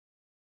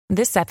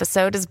This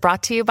episode is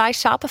brought to you by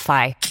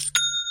Shopify.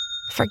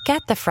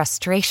 Forget the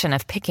frustration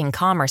of picking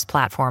commerce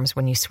platforms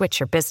when you switch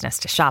your business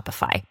to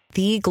Shopify,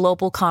 the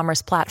global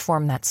commerce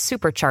platform that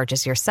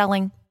supercharges your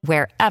selling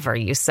wherever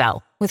you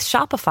sell. With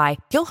Shopify,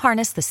 you'll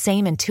harness the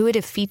same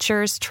intuitive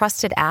features,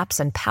 trusted apps,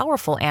 and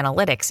powerful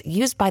analytics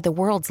used by the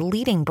world's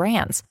leading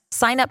brands.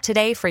 Sign up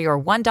today for your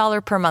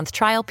 $1 per month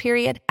trial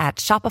period at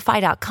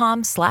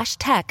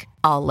shopify.com/tech,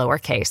 all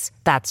lowercase.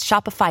 That's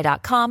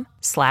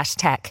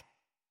shopify.com/tech.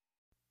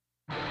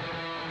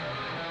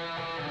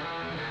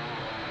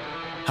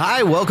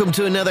 Hi, welcome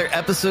to another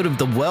episode of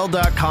the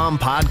Well.com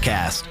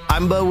podcast.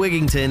 I'm Bo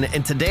Wigington,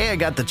 and today I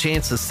got the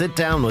chance to sit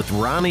down with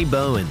Ronnie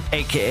Bowen,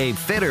 aka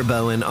Fitter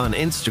Bowen on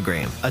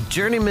Instagram, a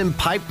journeyman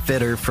pipe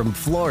fitter from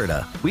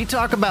Florida. We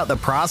talk about the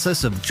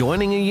process of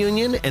joining a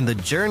union and the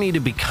journey to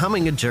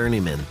becoming a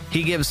journeyman.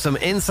 He gives some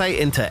insight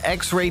into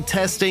X-ray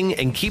testing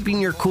and keeping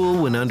your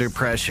cool when under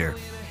pressure.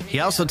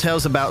 He also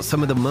tells about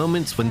some of the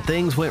moments when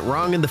things went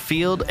wrong in the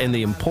field and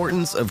the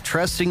importance of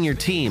trusting your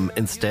team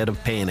instead of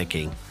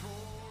panicking.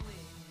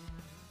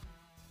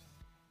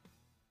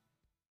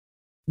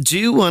 Do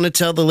you want to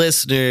tell the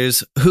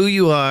listeners who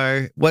you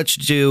are, what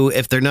you do,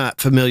 if they're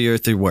not familiar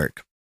with your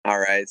work? All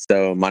right.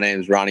 So my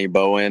name is Ronnie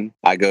Bowen.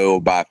 I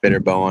go by Fitter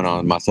Bowen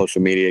on my social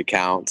media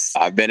accounts.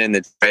 I've been in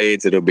the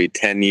trades. It'll be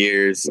 10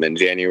 years in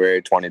January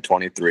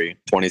 2023,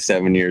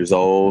 27 years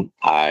old.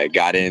 I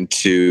got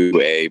into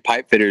a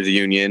pipe fitters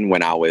union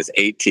when I was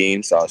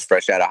 18. So I was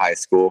fresh out of high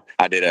school.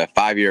 I did a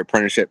 5-year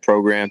apprenticeship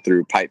program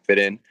through pipe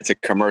fitting. It's a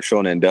commercial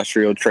and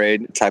industrial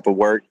trade type of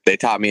work. They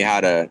taught me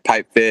how to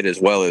pipe fit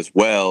as well as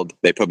weld.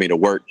 They put me to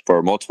work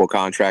for multiple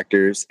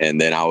contractors.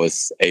 And then I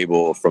was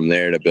able from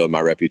there to build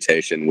my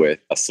reputation with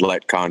a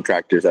select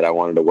contractors that I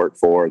wanted to work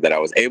for, that I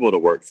was able to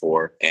work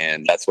for.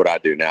 And that's what I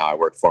do now. I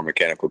work for a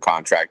mechanical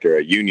contractor,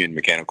 a union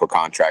mechanical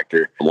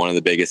contractor, one of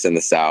the biggest in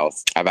the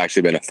South. I've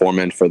actually been a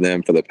foreman for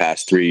them for the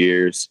past 3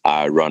 years.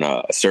 I run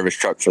a service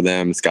truck for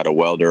them. It's got a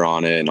welder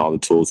on it and all the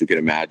tools you can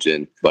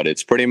imagine. But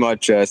it's pretty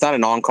much, it's not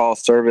an on-call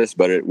service,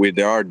 but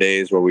there are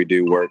days where we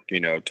do work,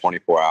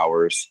 24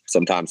 hours,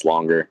 sometimes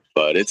longer.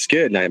 But it's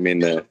good. I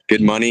mean,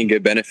 good money,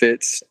 good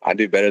benefits. I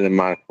do better than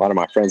a lot of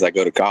my friends that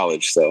go to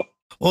college. So.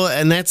 Well,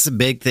 and that's the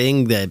big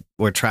thing that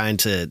we're trying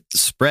to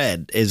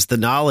spread is the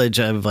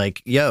knowledge of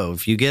like,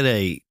 if you get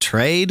a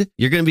trade,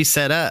 you're going to be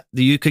set up.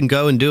 You can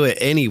go and do it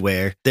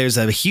anywhere. There's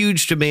a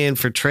huge demand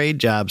for trade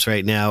jobs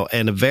right now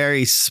and a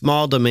very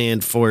small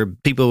demand for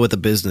people with a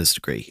business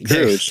degree.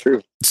 It's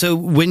true. So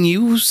when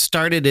you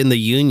started in the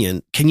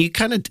union, can you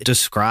kind of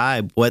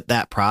describe what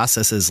that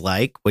process is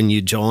like when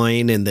you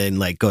join and then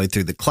like going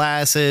through the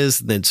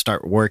classes and then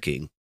start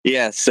working?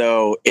 Yeah,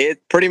 so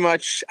it pretty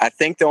much, I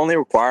think the only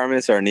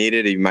requirements are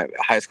needed. You might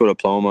high school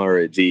diploma or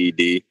a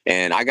GED.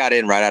 And I got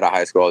in right out of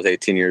high school. I was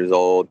 18 years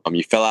old.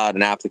 You fill out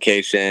an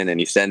application and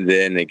you send it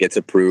in and it gets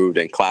approved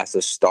and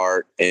classes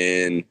start.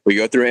 And we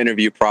go through an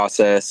interview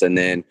process. And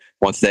then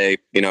once they,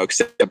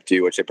 accept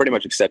you, which they pretty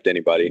much accept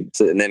anybody.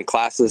 So, and then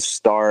classes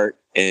start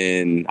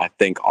in, I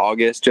think,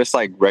 August, just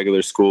like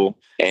regular school.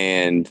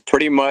 And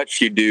pretty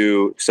much you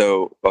do,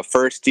 so a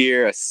first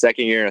year, a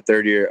second year, a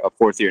third year, a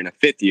fourth year, and a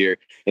fifth year.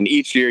 And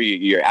each year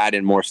you're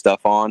adding more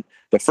stuff on.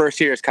 The first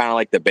year is kind of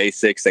like the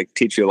basics. They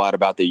teach you a lot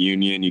about the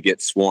union. You get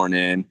sworn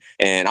in.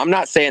 And I'm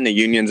not saying the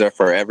unions are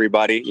for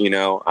everybody.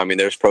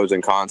 There's pros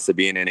and cons to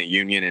being in a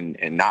union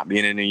and not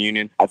being in a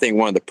union. I think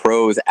one of the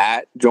pros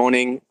at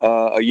joining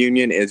a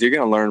union is you're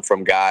going to learn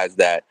from guys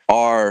that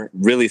are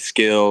really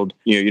skilled.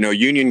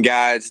 Union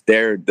guys,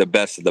 they're the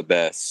best of the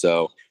best.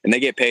 And they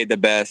get paid the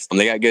best.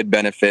 They got good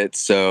benefits.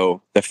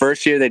 So the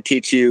first year they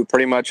teach you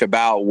pretty much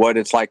about what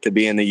it's like to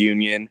be in the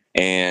union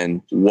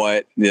and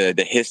what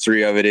the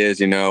history of it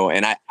is,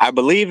 And I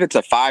believe it's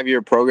a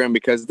 5-year program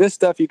because this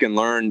stuff you can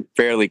learn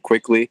fairly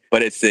quickly,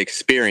 but it's the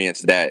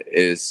experience that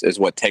is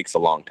what takes a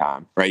long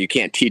time, right? You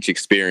can't teach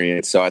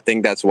experience. So I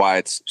think that's why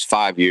it's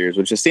 5 years,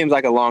 which just seems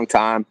like a long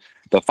time.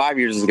 The 5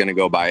 years is going to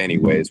go by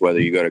anyways,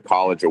 whether you go to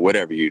college or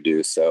whatever you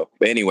do. So,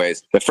 but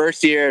anyways, the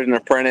first year as an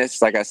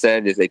apprentice, like I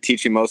said, is they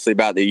teach you mostly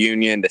about the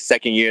union. The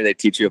second year, they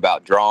teach you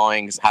about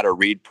drawings, how to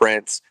read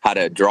prints, how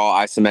to draw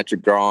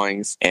isometric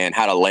drawings, and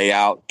how to lay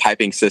out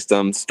piping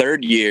systems.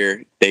 Third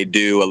year, they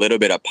do a little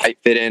bit of pipe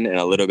fitting and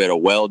a little bit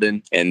of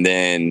welding. And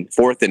then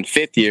fourth and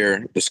fifth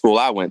year, the school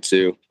I went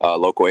to,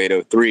 Local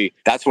 803,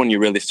 that's when you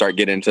really start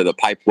getting into the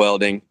pipe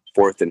welding.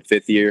 Fourth and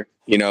fifth year.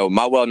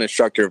 My welding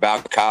instructor,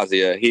 Val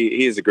Kazia,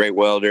 he is a great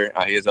welder.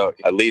 He has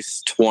at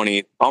least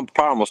 20, probably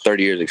almost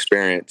 30 years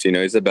experience.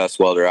 He's the best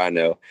welder I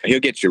know. He'll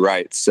get you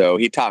right. So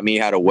he taught me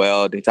how to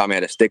weld. He taught me how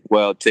to stick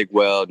weld, TIG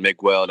weld,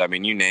 MIG weld.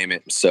 You name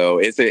it. So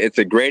it's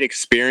a great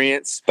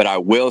experience, but I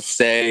will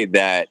say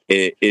that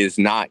it is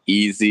not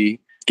easy.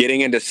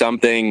 Getting into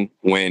something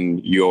when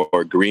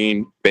you're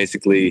green,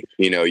 basically,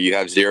 you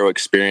have zero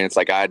experience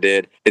like I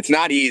did. It's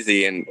not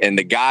easy, and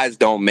the guys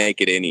don't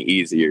make it any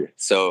easier.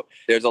 So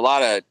there's a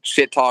lot of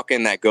shit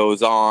talking that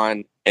goes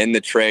on in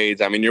the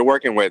trades. You're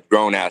working with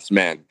grown-ass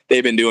men.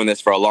 They've been doing this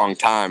for a long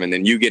time, and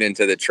then you get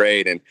into the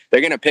trade, and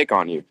they're going to pick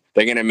on you.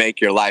 they're going to make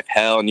your life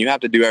hell, and you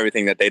have to do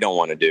everything that they don't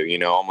want to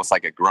do, almost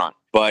like a grunt.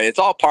 But it's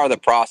all part of the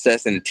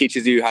process, and it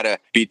teaches you how to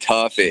be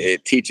tough.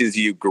 It teaches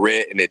you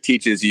grit, and it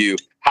teaches you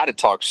how to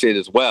talk shit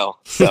as well.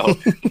 So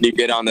you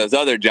get on those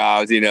other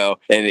jobs, and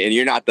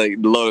you're not the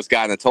lowest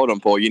guy in the totem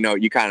pole,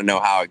 you kind of know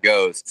how it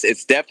goes.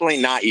 It's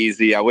definitely not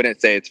easy. I wouldn't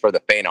say it's for the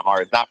faint of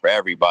heart. It's not for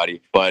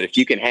everybody. But if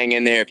you can hang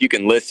in there, if you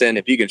can listen,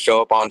 if you can show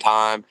up on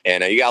time,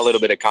 and you got a little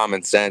bit of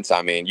common sense,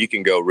 you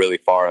can go really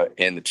far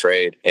in the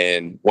trade.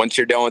 And once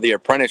you're done with the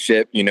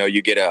apprenticeship,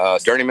 you get a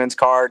journeyman's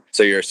card.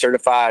 So you're a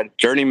certified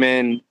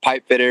journeyman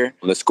pipe fitter.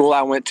 The school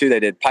I went to, they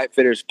did pipe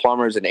fitters,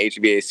 plumbers, and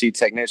HVAC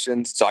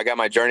technicians. So I got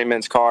my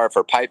journeyman's card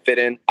for pipe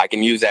fitting. I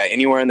can use that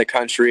anywhere in the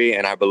country,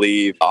 and I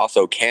believe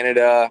also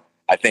Canada,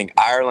 I think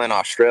Ireland,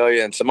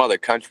 Australia, and some other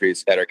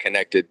countries that are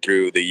connected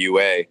through the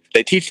UA.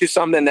 They teach you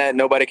something that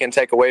nobody can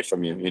take away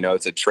from you.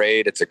 It's a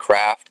trade, it's a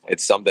craft,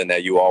 it's something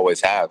that you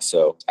always have.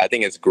 So I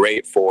think it's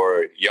great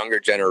for younger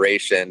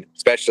generation,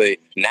 especially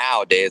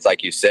nowadays,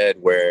 like you said,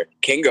 where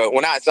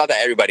it's not that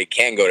everybody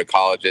can go to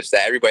college, it's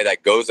that everybody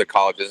that goes to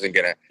college isn't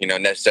going to,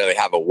 necessarily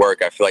have a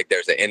work. I feel like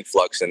there's an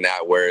influx in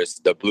that, whereas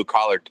the blue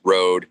collar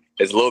road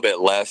is a little bit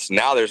less.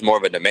 Now there's more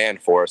of a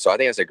demand for it. So I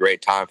think it's a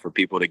great time for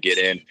people to get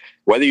in.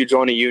 Whether you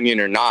join a union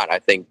or not, I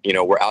think,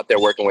 we're out there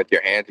working with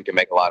your hands. You can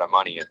make a lot of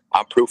money. And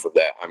I'm proof of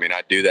that.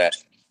 I do that.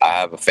 I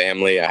have a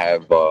family. I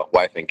have a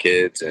wife and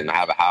kids, and I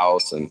have a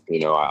house, and,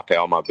 I pay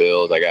all my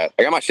bills. I got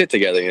my shit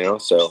together,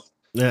 so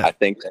yeah. I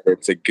think that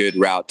it's a good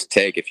route to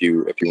take if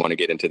you want to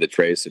get into the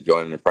trades to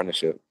join an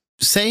apprenticeship.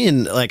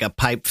 Saying like a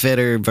pipe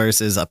fitter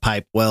versus a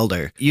pipe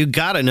welder, you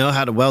got to know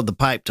how to weld the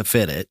pipe to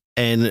fit it.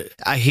 And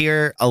I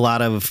hear a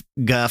lot of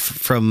guff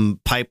from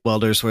pipe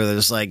welders where they're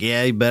just like,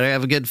 yeah, you better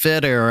have a good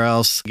fitter or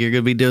else you're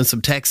going to be doing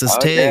some Texas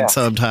TIG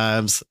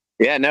sometimes.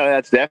 Yeah, no,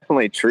 that's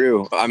definitely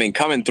true.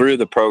 Coming through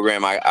the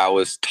program, I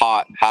was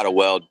taught how to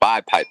weld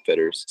by pipe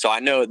fitters. So I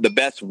know the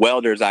best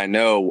welders I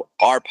know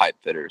are pipe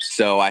fitters.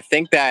 So I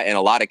think that in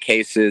a lot of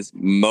cases,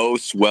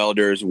 most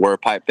welders were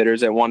pipe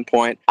fitters at one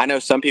point. I know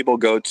some people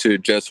go to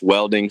just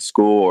welding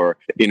school, or,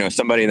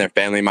 somebody in their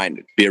family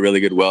might be a really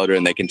good welder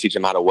and they can teach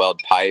them how to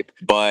weld pipe.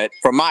 But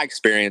from my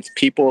experience,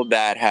 people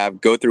that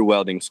go through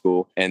welding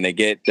school and they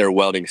get their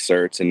welding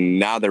certs and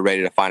now they're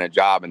ready to find a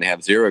job and they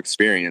have zero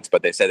experience,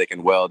 but they say they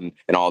can weld and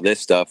all this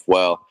stuff.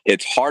 Well,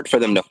 it's hard for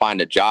them to find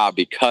a job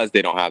because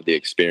they don't have the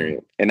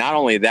experience. And not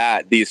only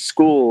that, these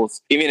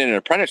schools, even in an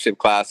apprenticeship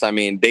class,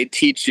 they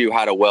teach you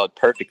how to weld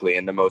perfectly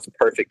in the most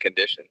perfect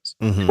conditions.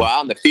 Mm-hmm. Well,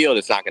 out in the field,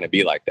 it's not going to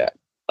be like that.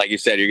 Like you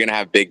said, you're going to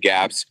have big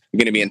gaps. You're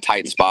going to be in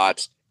tight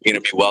spots. You're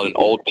going to be welding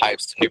old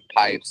pipes to new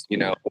pipes,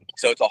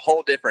 So it's a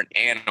whole different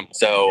animal.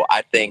 So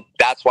I think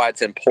that's why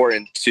it's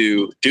important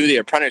to do the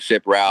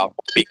apprenticeship route,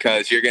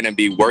 because you're going to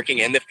be working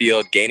in the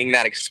field, gaining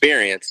that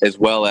experience, as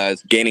well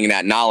as gaining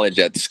that knowledge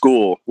at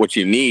school, which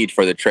you need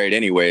for the trade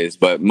anyways,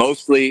 but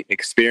mostly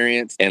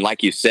experience. And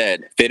like you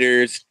said,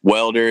 fitters,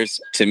 welders,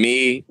 to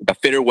me, a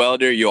fitter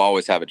welder, you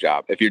always have a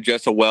job. If you're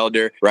just a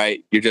welder,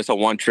 right, you're just a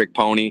one-trick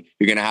pony,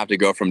 you're going to have to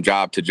go from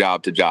job to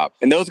job to job.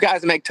 And those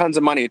guys make tons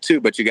of money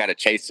too, but you got to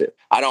chase it.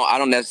 I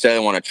don't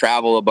necessarily want to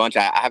travel a bunch.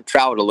 I have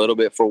traveled a little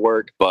bit for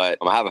work, but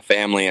I have a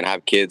family and I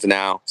have kids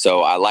now.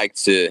 So I like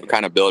to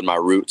kind of build my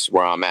roots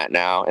where I'm at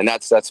now. And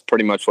that's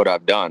pretty much what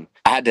I've done.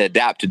 I had to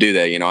adapt to do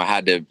that. I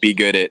had to be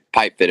good at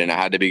pipe fitting. I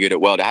had to be good at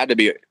weld. I had to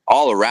be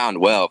all around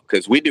well,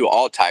 because we do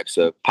all types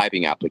of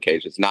piping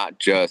applications, not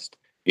just,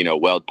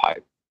 weld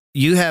pipe.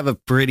 You have a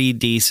pretty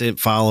decent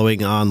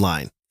following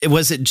online.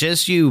 Was it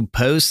just you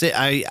post it?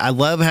 I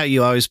love how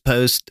you always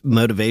post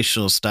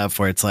motivational stuff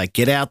where it's like,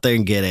 get out there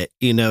and get it.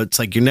 It's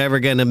like you're never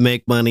going to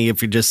make money if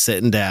you're just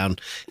sitting down.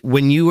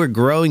 When you were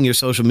growing your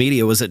social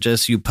media, was it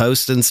just you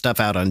posting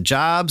stuff out on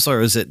jobs, or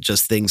is it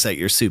just things that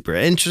you're super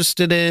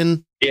interested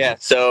in? Yeah,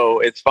 so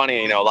it's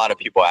funny, a lot of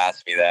people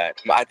ask me that.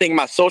 I think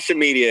my social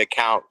media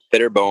account,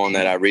 Fitterbone,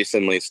 that I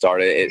recently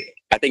started,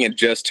 I think it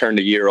just turned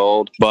a year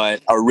old.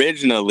 But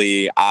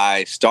originally,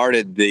 I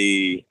started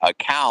the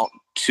account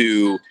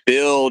to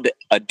build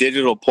a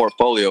digital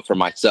portfolio for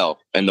myself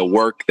and the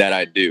work that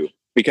I do.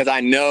 Because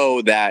I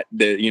know that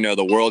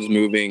the world's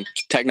moving,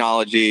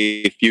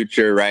 technology,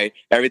 future, right?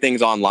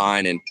 Everything's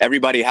online and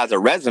everybody has a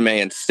resume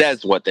and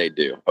says what they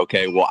do.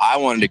 Okay, well, I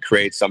wanted to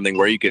create something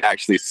where you could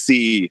actually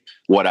see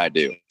what I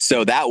do.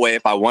 So that way,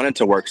 if I wanted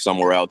to work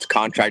somewhere else,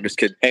 contractors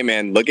could, hey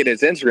man, look at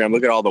his Instagram,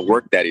 look at all the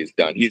work that he's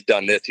done. He's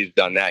done this, he's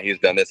done that, he's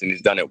done this, and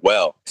he's done it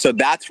well. So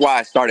that's why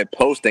I started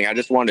posting. I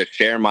just wanted to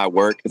share my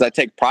work because I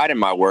take pride in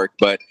my work,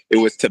 but it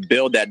was to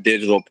build that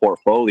digital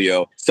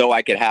portfolio so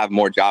I could have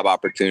more job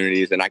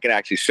opportunities and I could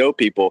actually show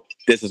people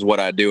this is what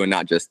I do and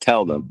not just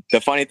tell them. The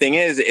funny thing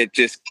is,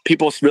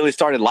 people really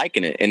started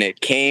liking it, and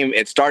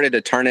it started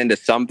to turn into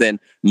something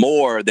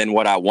more than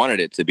what I wanted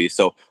it to be.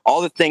 So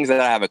all the things that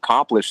I have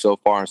accomplished so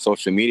far on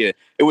social media,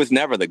 it was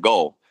never the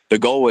goal. The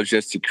goal was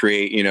just to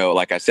create,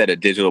 like I said, a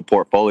digital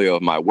portfolio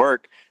of my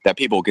work that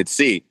people could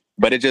see.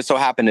 But it just so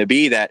happened to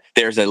be that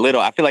there's I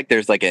feel like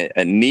there's like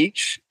a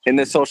niche in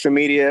the social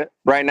media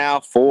right now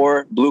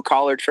for blue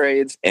collar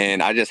trades.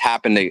 And I just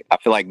happen to, I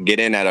feel like, get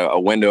in at a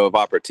window of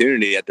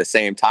opportunity at the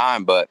same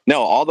time. But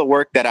no, all the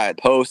work that I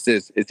post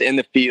is in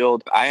the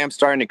field. I am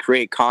starting to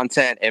create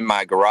content in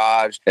my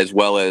garage as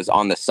well as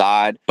on the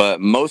side.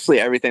 But mostly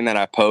everything that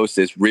I post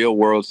is real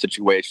world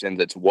situations.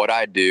 It's what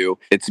I do.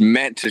 It's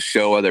meant to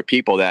show other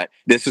people that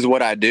this is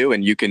what I do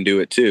and you can do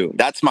it too.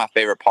 That's my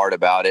favorite part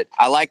about it.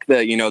 I like the,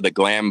 the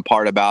glam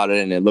part about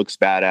it, and it looks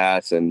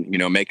badass, and,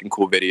 making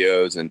cool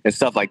videos and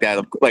stuff like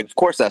that. Like, of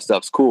course, that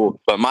stuff's cool.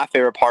 But my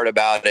favorite part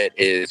about it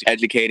is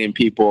educating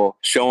people,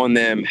 showing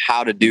them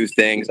how to do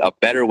things, a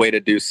better way to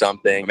do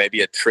something,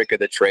 maybe a trick of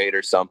the trade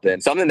or something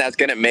that's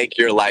going to make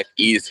your life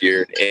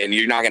easier. And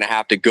you're not going to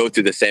have to go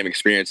through the same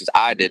experiences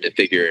I did to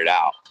figure it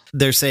out.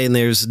 They're saying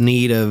there's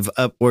need of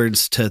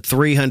upwards to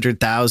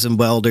 300,000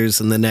 welders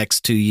in the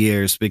next 2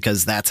 years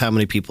because that's how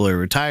many people are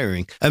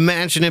retiring.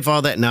 Imagine if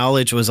all that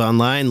knowledge was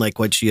online like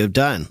what you have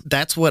done.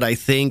 That's what I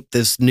think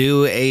this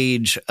new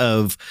age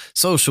of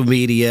social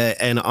media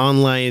and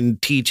online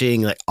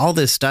teaching, like all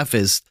this stuff,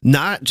 is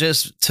not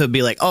just to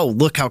be like, oh,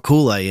 look how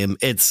cool I am.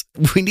 It's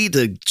we need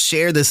to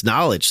share this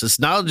knowledge. This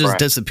knowledge is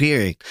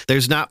disappearing.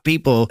 There's not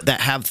people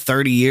that have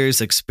 30 years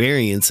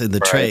experience in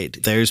the trade.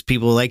 There's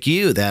people like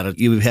you that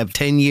you have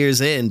 10 years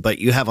in, but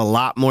you have a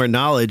lot more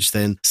knowledge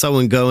than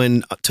someone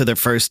going to their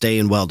first day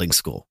in welding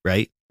school,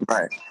 right?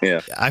 Right.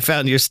 Yeah. I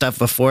found your stuff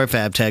before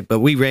FabTech, but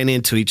we ran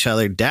into each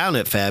other down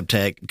at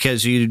FabTech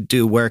because you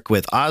do work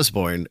with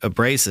Osborne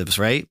Abrasives,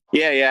 right?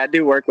 Yeah, I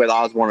do work with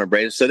Osborne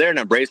Abrasives. So they're an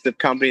abrasive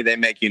company. They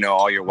make,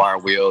 all your wire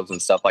wheels and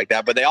stuff like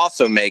that. But they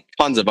also make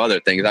tons of other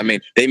things. I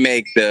mean, they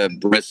make the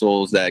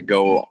bristles that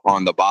go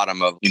on the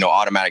bottom of,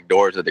 automatic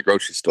doors at the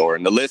grocery store.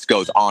 And the list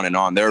goes on and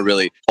on. They're a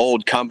really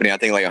old company, I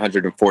think like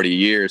 140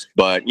 years.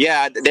 But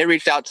yeah, they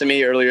reached out to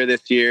me earlier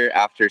this year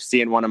after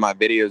seeing one of my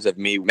videos of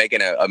me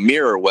making a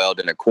mirror weld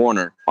in a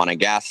corner on a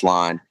gas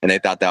line. And they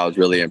thought that was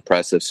really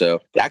impressive.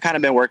 So I kind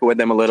of been working with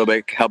them a little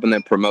bit, helping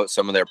them promote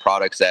some of their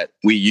products that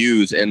we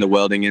use in the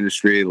welding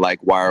industry, like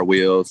wire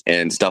wheels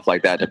and stuff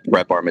like that to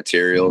prep our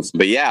materials.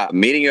 But yeah,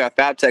 meeting you at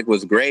FabTech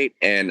was great.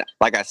 And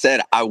like I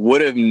said, I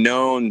would have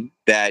known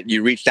that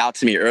you reached out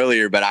to me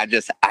earlier, but I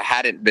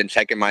hadn't been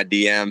checking my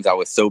DMs. I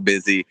was so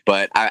busy.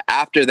 But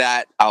after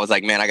that, I was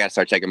like, man, I got to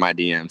start checking my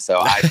DMs. So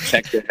I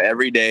check them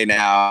every day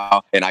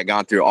now, and I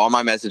gone through all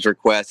my message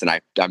requests, and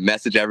I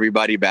message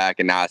everybody back,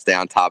 and now I stay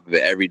on top of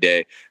it every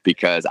day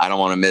because I don't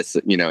want to miss,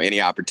 any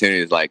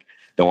opportunities like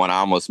the one I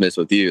almost missed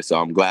with you. So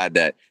I'm glad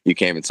that you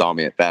came and saw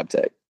me at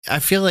FabTech. I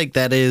feel like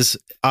that is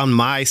on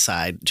my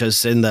side,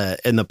 just in the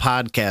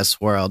podcast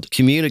world.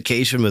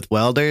 Communication with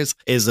welders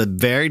is a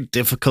very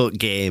difficult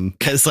game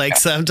because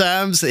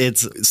sometimes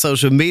it's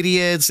social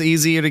media. It's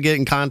easier to get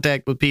in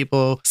contact with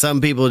people.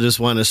 Some people just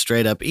want to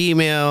straight up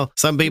email.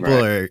 Some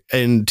people are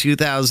in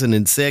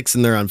 2006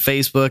 and they're on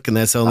Facebook, and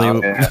that's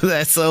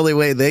that's the only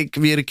way they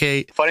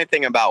communicate. Funny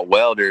thing about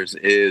welders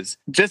is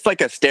just like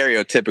a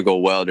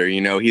stereotypical welder,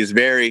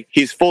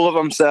 he's full of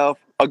himself.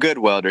 A good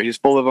welder. He's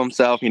full of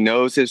himself. He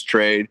knows his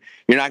trade.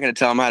 You're not going to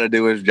tell him how to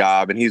do his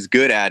job, and he's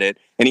good at it,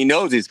 and he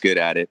knows he's good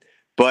at it.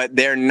 But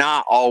they're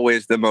not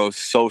always the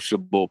most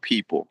sociable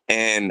people.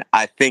 And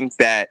I think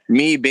that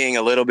me being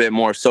a little bit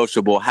more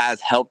sociable has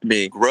helped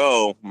me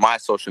grow my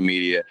social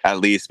media, at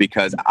least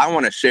because I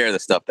want to share the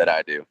stuff that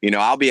I do.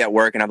 I'll be at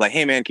work and I'm like,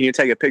 hey, man, can you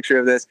take a picture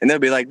of this? And they'll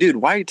be like, dude,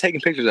 why are you taking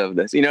pictures of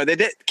this?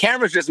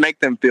 Cameras just make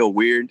them feel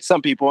weird.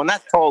 Some people, and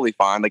that's totally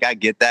fine. Like, I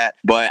get that.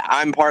 But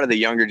I'm part of the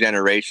younger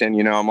generation.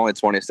 I'm only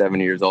 27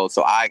 years old.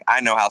 So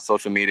I know how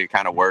social media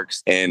kind of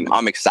works. And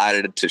I'm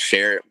excited to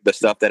share the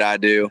stuff that I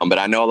do. But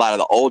I know a lot of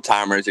the old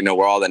timers,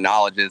 where all the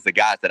knowledge is, the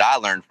guys that I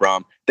learned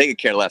from, they could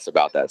care less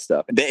about that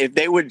stuff. If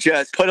they would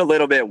just put a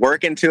little bit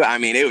work into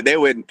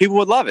it, people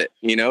would love it,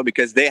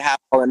 because they have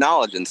all the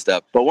knowledge and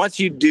stuff. But once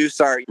you do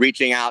start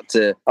reaching out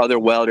to other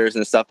welders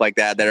and stuff like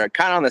that are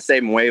kind of on the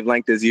same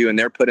wavelength as you, and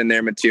they're putting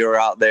their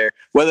material out there,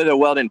 whether they're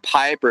welding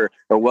pipe or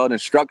welding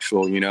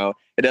structural,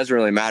 it doesn't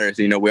really matter.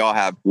 So, we all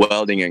have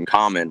welding in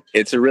common.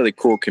 It's a really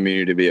cool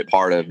community to be a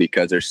part of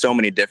because there's so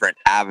many different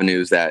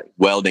avenues that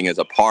welding is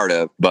a part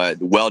of, but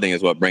welding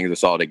is what brings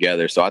us all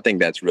together. So I think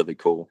that's really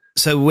cool.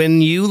 So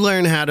when you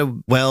learn how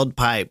to weld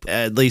pipe,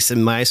 at least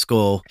in my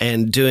school,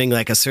 and doing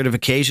like a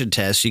certification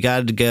test, you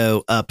got to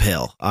go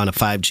uphill on a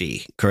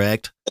 5G,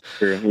 correct?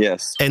 Sure.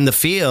 Yes. In the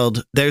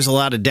field, there's a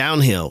lot of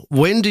downhill.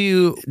 When do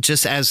you,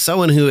 just as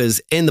someone who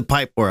is in the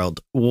pipe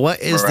world,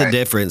 what is the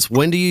difference?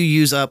 When do you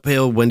use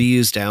uphill? When do you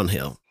use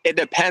downhill? It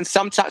depends.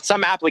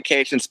 Some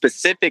applications,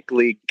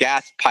 specifically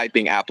gas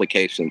piping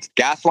applications,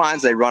 gas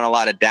lines, they run a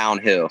lot of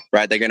downhill,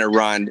 right? They're going to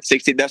run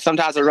 60.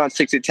 Sometimes they run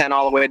 60-10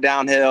 all the way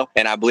downhill.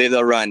 And I believe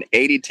they'll run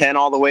 80-10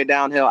 all the way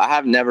downhill. I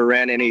have never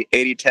ran any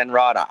 80-10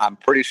 rod. I'm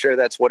pretty sure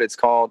that's what it's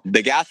called.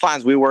 The gas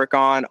lines we work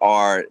on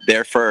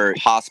they're for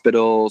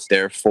hospitals.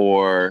 They're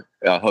for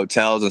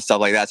hotels and stuff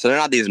like that. So they're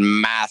not these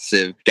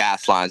massive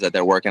gas lines that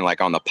they're working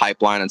like on the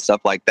pipeline and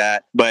stuff like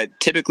that. But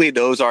typically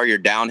those are your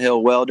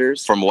downhill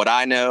welders from what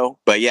I know.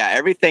 But yeah,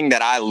 everything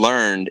that I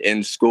learned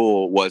in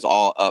school was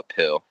all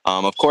uphill.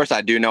 Of course,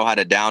 I do know how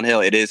to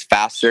downhill. It is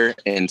faster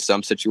in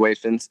some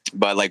situations.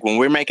 But like when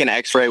we're making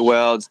x-ray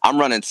welds, I'm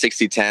running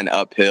 60-10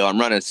 uphill. I'm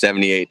running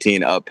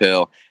 70-18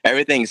 uphill.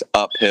 Everything's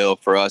uphill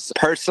for us.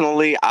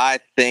 Personally, I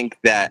think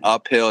that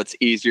uphill, it's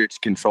easier to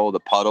control the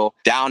puddle.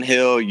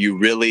 Downhill,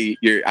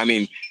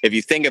 if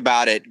you think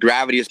about it,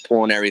 gravity is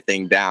pulling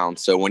everything down.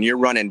 So when you're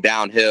running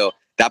downhill,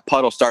 that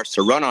puddle starts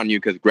to run on you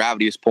because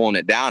gravity is pulling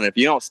it down. And if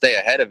you don't stay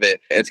ahead of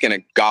it, it's going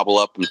to gobble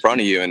up in front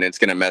of you and it's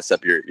going to mess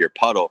up your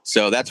puddle.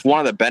 So that's one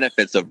of the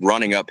benefits of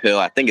running uphill.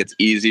 I think it's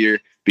easier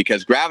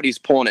because gravity's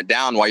pulling it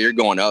down while you're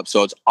going up.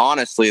 So it's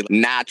honestly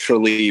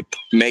naturally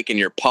making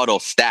your puddle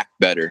stack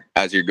better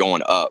as you're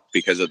going up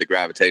because of the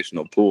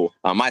gravitational pull.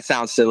 Might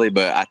sound silly,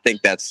 but I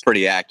think that's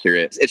pretty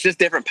accurate. It's just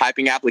different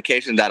piping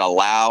applications that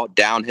allow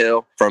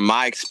downhill. From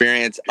my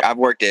experience, I've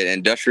worked at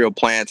industrial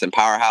plants and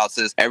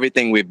powerhouses.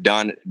 Everything we've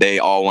done, they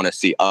all want to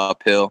see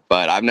uphill,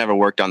 but I've never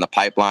worked on the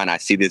pipeline. I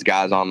see these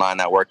guys online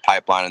that work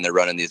pipeline and they're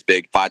running these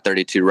big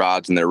 532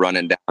 rods and they're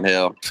running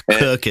downhill.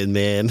 Cooking,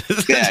 man.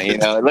 Yeah,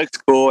 it looks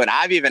cool. And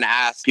I've even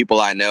asked people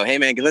I know, hey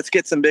man, let's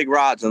get some big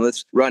rods and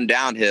let's run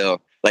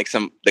downhill. Like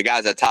the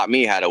guys that taught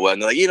me how to weld,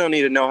 and they're like, you don't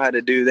need to know how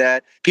to do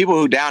that. People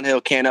who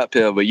downhill can't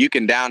uphill, but you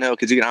can downhill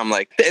because I'm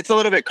like, it's a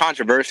little bit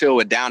controversial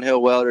with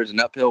downhill welders and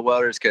uphill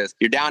welders because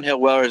your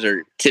downhill welders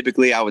are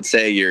typically, I would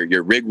say,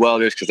 your rig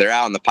welders because they're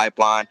out in the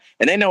pipeline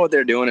and they know what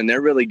they're doing and they're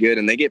really good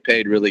and they get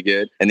paid really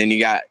good. And then you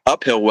got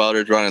uphill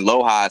welders running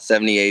low high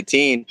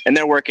 70-18 and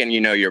they're working,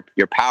 your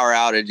power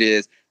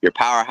outages, your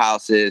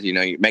powerhouses,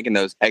 you're making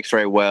those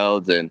x-ray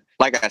welds. And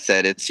like I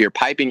said, it's your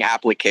piping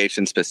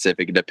application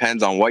specific. It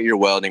depends on what you're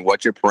welding,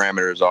 what your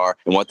parameters are,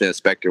 and what the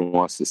inspector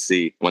wants to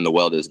see when the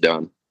weld is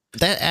done.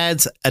 That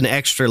adds an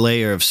extra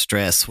layer of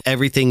stress.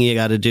 Everything you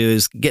got to do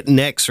is get an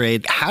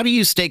x-rayed. How do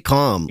you stay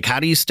calm? How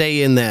do you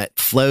stay in that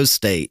flow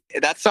state?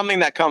 That's something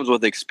that comes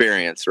with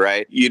experience,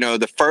 right?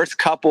 The first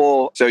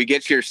couple, so you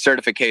get your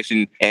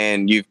certification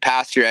and you've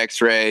passed your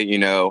x-ray,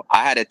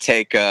 I had to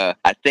take I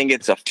think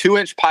it's a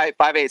 2-inch pipe,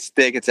 5/8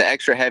 thick. It's an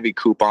extra heavy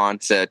coupon.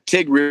 It's a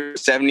TIG root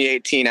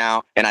 70-18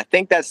 out. And I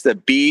think that's the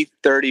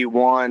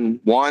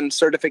B31-1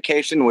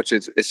 certification, which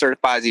it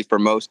certifies you for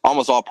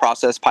almost all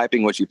process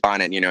piping, which you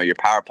find at, your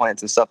power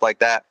plants and stuff like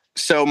that.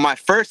 So my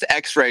first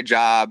x-ray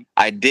job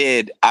I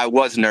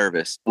was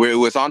nervous. It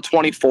was on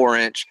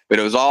 24-inch, but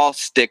it was all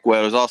stick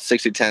weld. It was all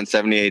 60-10,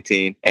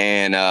 70-18.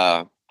 And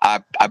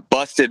I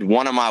busted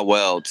one of my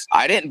welds.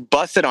 I didn't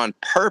bust it on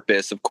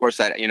purpose. Of course,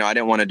 I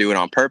didn't want to do it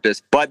on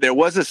purpose, but there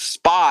was a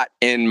spot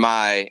in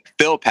my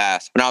fill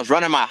pass. When I was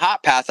running my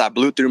hot pass, I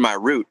blew through my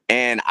root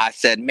and I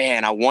said,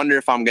 man, I wonder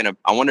if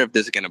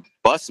this is going to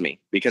bust me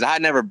because I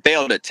had never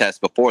failed a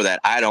test before that.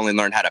 I had only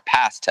learned how to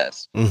pass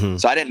tests. Mm-hmm.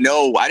 So I didn't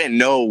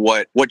know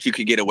what you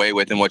could get away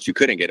with and what you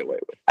couldn't get away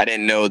with. I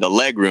didn't know the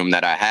leg room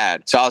that I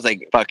had. So I was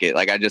like, fuck it.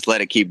 Like I just let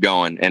it keep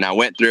going. And I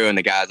went through and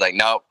the guy's like,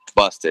 nope,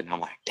 busted. And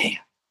I'm like, damn.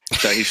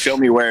 So he showed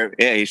me where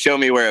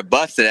it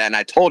busted at, and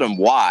I told him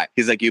why.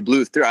 He's like, you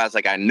blew through. I was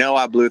like, I know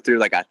I blew through.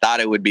 Like I thought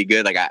it would be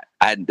good. Like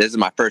this is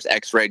my first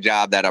x-ray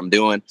job that I'm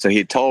doing. So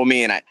he told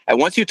me, and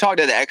once you talk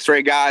to the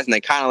x-ray guys and they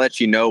kind of let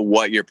you know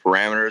what your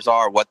parameters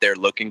are, what they're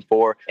looking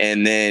for,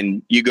 and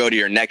then you go to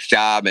your next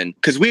job. And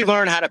because we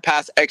learn how to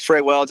pass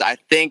x-ray welds, I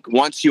think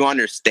once you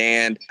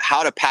understand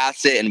how to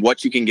pass it and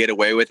what you can get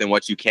away with and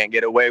what you can't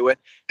get away with,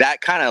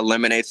 that kind of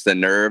eliminates the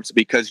nerves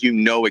because you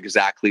know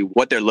exactly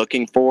what they're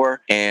looking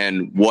for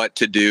and what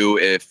to do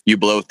if you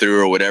blow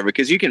through or whatever,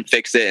 because you can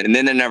fix it and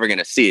then they're never going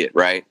to see it,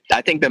 right?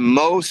 I think the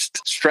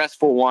most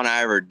stressful one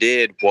I ever did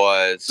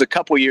was a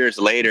couple years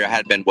later. I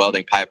had been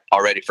welding pipe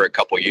already for a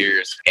couple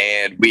years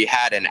and we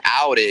had an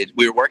outage.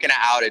 We were working an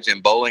outage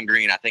in Bowling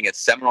Green. I think it's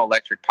Seminole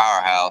Electric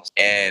Powerhouse,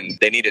 and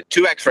they needed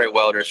 2 x-ray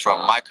welders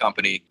from my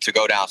company to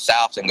go down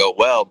south and go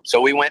weld. So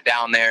we went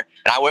down there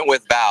and I went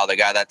with Val, the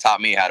guy that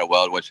taught me how to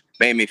weld, which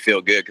made me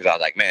feel good because I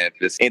was like, man, if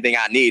there's anything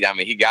I need,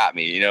 he got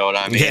me. You know what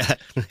I mean?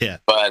 Yeah.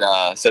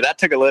 But so that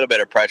took a little bit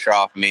of pressure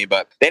off me,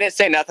 but they didn't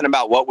say nothing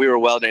about what we were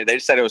welding. They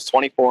just said it was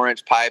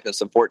 24-inch pipe and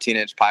some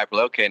 14-inch pipe.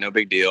 Well, okay, no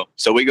big deal.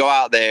 So we go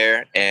out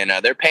there and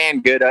they're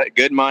paying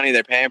good money.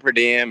 They're paying per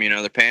diem.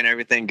 They're paying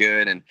everything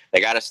good, and they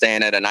got us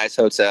staying at a nice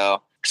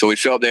hotel. So we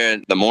show up there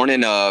the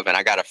morning of, and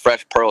I got a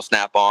fresh pearl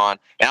snap on,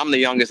 and I'm the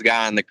youngest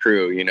guy in the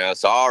crew,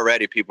 So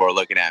already people are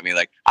looking at me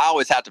like I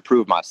always have to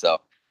prove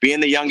myself. Being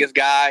the youngest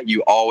guy,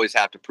 you always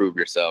have to prove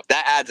yourself.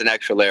 That adds an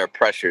extra layer of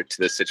pressure to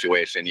the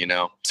situation,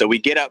 So we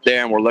get up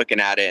there and we're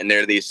looking at it, and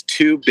there are these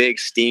 2 big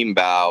steam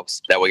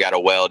valves that we got to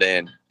weld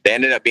in. They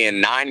ended up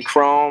being 9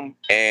 chrome,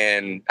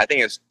 and I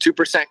think it's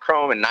 2%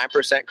 chrome and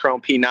 9%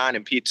 chrome P9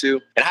 and P2.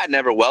 And I had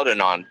never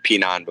welded on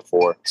P9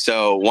 before.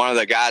 So one of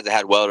the guys that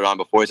had welded on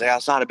before, he's like, oh,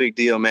 it's not a big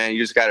deal, man. You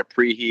just got to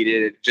preheat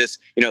it. It just,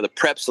 the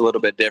prep's a little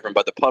bit different,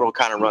 but the puddle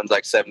kind of runs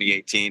like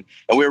 70-18.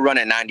 And we were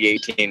running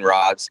 90-18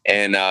 rods.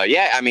 And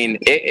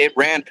it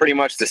ran pretty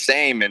much the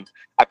same. And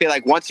I feel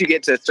like once you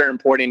get to a certain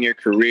point in your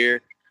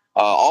career,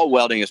 all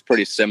welding is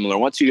pretty similar.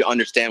 Once you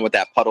understand what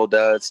that puddle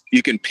does,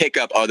 you can pick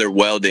up other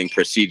welding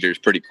procedures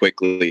pretty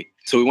quickly.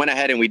 So we went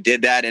ahead and we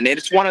did that. And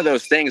it's one of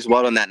those things,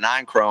 welding that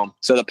 9 chrome.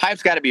 So the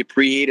pipe's got to be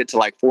preheated to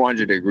like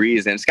 400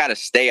 degrees, and it's got to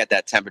stay at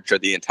that temperature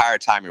the entire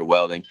time you're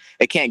welding.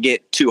 It can't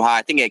get too high.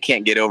 I think it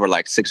can't get over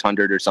like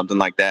 600 or something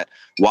like that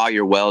while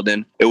you're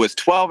welding. It was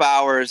 12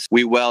 hours.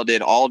 We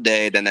welded all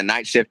day. Then the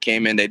night shift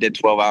came in. They did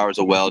 12 hours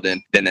of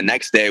welding. Then the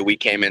next day we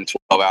came in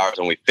 12 hours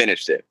and we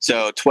finished it.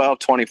 So 12,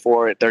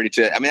 24,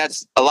 32. I mean,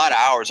 that's a lot of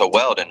hours of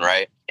welding,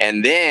 right?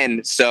 And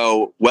then,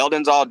 so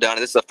welding's all done.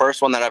 This is the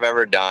first one that I've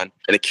ever done.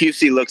 And the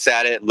QC looks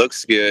at it,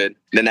 looks good.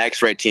 Then the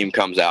X-ray team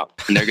comes out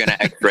and they're going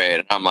to X-ray it.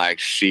 And I'm like,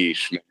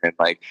 sheesh, man.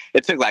 Like,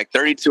 it took like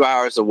 32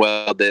 hours to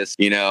weld this.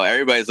 You know,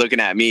 everybody's looking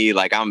at me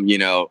like I'm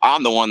the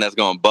one that's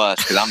going to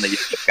bust because I'm the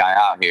youngest guy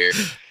out here.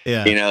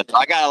 Yeah. You know, so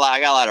I got a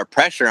lot of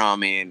pressure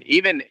on me. And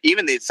even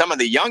some of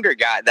the younger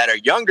guys that are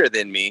younger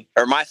than me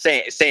or my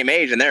same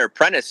age, and they're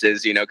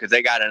apprentices, you know, because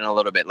they got in a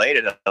little bit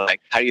later. They're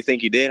like, how do you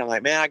think you did? I'm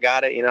like, man, I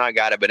got it. I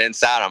got it. But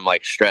inside, I'm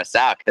like stressed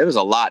out. It was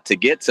a lot to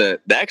get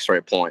to the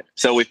X-ray point.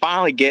 So we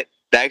finally get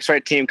the X-ray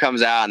team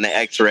comes out and they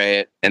X-ray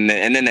it and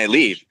then they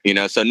leave,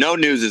 so no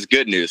news is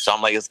good news. So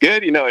I'm like, it's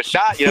good, a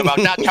shot, but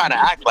I'm not trying to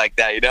act like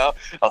that, I'm like,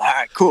 all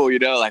right, cool,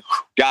 like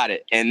got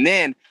it. And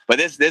then, but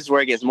this is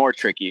where it gets more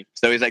tricky.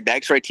 So he's like, the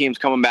X-ray team's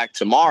coming back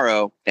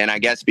tomorrow. And I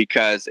guess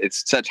because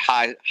it's such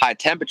high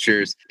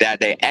temperatures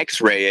that they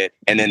X-ray it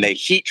and then they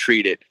heat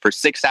treat it for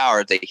 6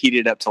 hours. They heat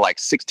it up to like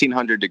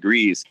 1600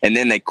 degrees and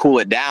then they cool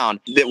it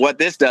down. What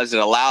this does, it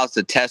allows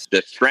to test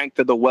the strength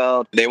of the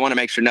weld. They want to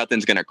make sure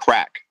nothing's going to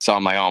crack. So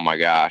I'm like, oh my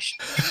gosh.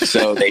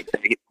 So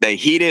they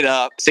heat it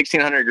up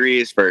 1600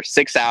 degrees for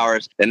 6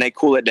 hours. Then they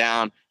cool it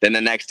down. Then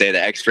the next day,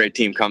 the X-ray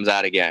team comes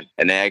out again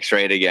and they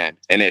X-ray it again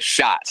and it's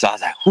shot. So I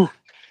was like, whew.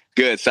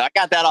 Good. So I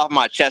got that off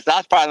my chest. That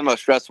was probably the most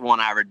stressful one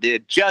I ever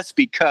did just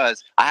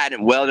because I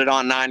hadn't welded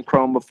on 9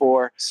 chrome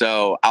before.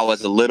 So I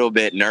was a little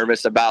bit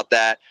nervous about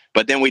that.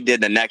 But then we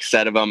did the next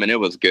set of them and it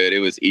was good. It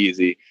was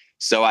easy.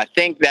 So I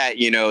think that,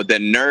 the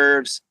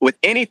nerves with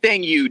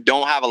anything you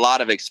don't have a lot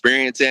of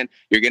experience in,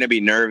 you're going to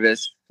be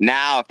nervous.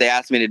 Now, if they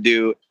ask me to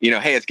do,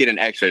 hey, let's get an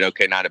X-ray.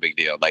 Okay, not a big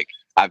deal. Like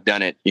I've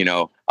done it,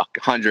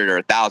 100 or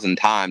 1,000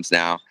 times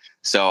now.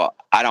 So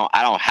I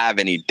don't have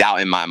any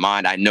doubt in my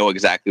mind. I know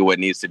exactly what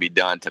needs to be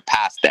done to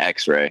pass the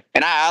X-ray.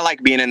 And I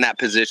like being in that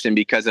position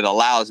because it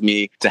allows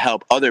me to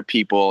help other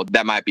people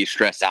that might be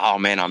stressed out. Oh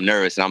man, I'm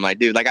nervous. And I'm like,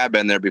 dude, like I've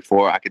been there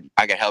before. I could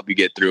help you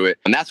get through it.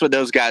 And that's what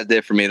those guys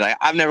did for me. Like,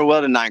 I've never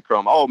welded 9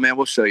 chrome. Oh man,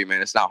 we'll show you,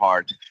 man. It's not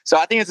hard. So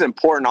I think it's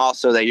important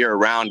also that you're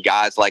around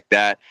guys like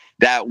that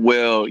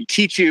will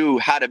teach you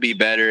how to be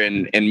better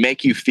and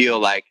make you feel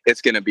like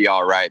it's going to be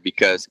all right.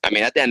 Because, I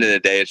mean, at the end of the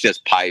day, it's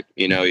just pipe,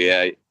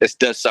 yeah, it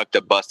does suck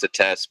to bust a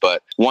test.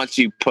 But once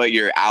you put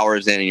your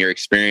hours in and your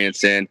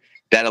experience in,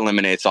 that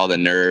eliminates all the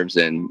nerves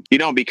and you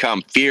don't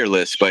become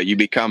fearless, but you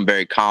become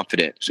very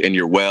confident in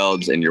your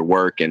welds and your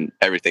work and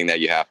everything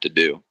that you have to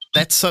do.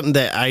 That's something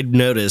that I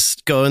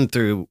noticed going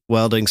through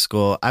welding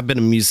school. I've been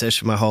a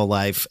musician my whole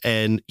life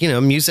and,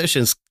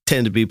 musicians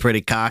tend to be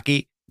pretty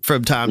cocky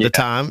from time to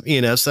time.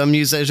 Some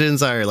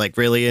musicians are like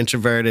really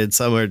introverted.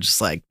 Some are just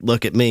like,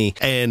 look at me.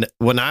 And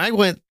when I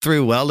went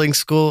through welding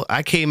school,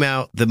 I came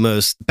out the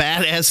most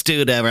badass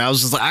dude ever. I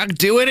was just like, I can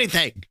do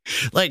anything.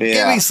 Like,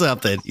 give me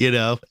something,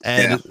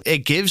 and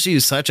it gives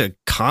you such a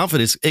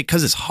confidence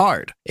because it's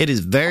hard. It is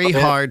very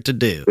hard to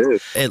do.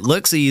 It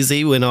looks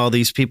easy when all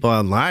these people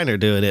online are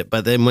doing it.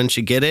 But then once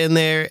you get in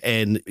there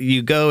and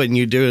you go and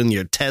you're doing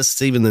your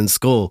tests, even in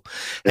school,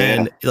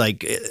 and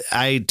like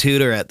I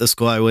tutor at the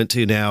school I went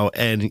to now,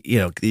 and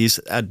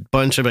a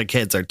bunch of my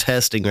kids are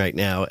testing right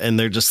now and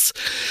they're just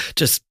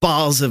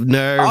balls of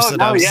nerves.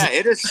 Oh,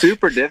 it is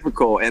super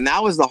difficult. And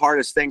that was the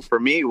hardest thing for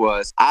me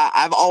was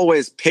I've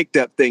always picked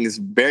up things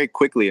very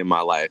quickly in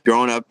my life.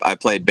 Growing up, I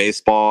played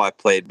baseball. I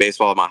played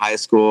baseball at my high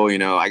school.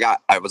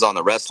 I was on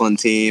the wrestling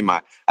team.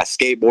 I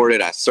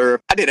skateboarded. I surfed.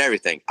 I did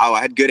everything. I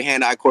had good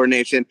hand-eye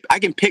coordination. I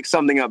can pick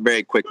something up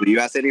very quickly. You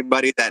ask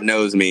anybody that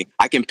knows me,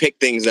 I can pick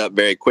things up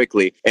very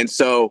quickly. And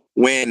so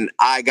when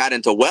I got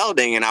into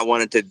welding and I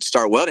wanted to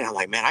start welding, I'm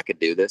like, man, I could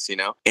do this,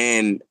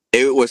 and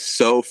it was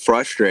so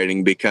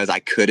frustrating because I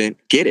couldn't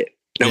get it.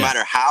 No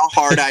matter how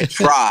hard I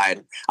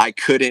tried, I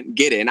couldn't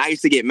get it. And I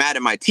used to get mad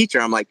at my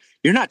teacher. I'm like,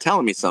 you're not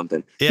telling me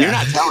something. Yeah. You're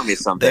not telling me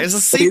something. There's a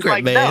secret,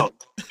 like, man. No.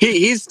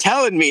 He's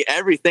telling me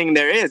everything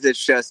there is.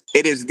 It's just,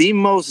 it is the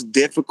most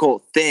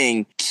difficult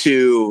thing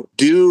to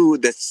do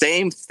the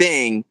same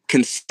thing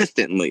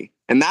consistently.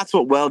 And that's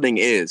what welding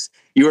is.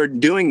 You are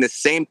doing the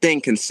same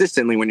thing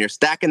consistently. When you're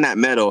stacking that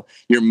metal,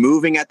 you're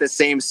moving at the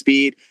same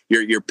speed.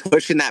 You're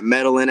pushing that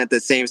metal in at the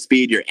same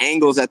speed. Your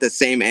angle's at the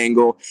same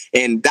angle.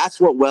 And that's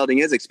what welding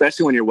is,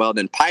 especially when you're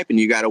welding pipe and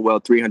you got to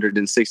weld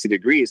 360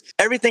 degrees.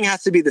 Everything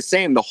has to be the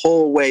same the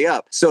whole way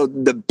up. So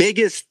the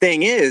biggest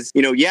thing is,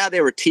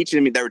 they were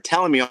teaching me, they were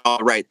telling me all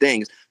the right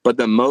things. But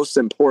the most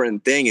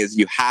important thing is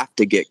you have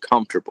to get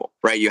comfortable,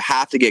 right? You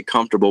have to get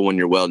comfortable when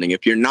you're welding.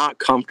 If you're not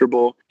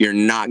comfortable, you're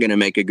not going to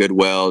make a good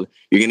weld.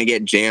 You're going to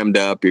get jammed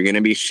up. You're going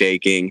to be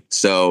shaking.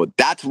 So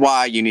that's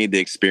why you need the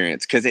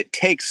experience, because it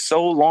takes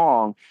so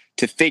long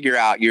to figure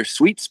out your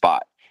sweet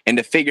spot and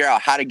to figure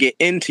out how to get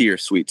into your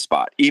sweet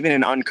spot, even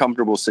in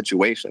uncomfortable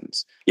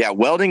situations. Yeah,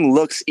 welding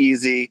looks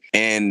easy,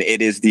 and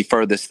it is the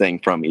furthest thing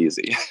from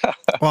easy.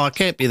 Well, it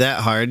can't be that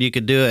hard. You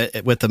could do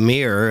it with a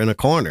mirror in a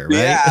corner, right?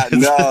 Yeah,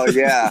 no,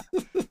 yeah.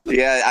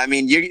 Yeah, I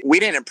mean, we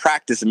didn't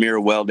practice mirror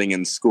welding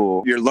in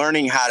school. You're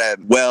learning how to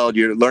weld,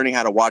 you're learning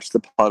how to watch the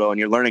puddle, and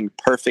you're learning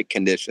perfect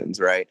conditions,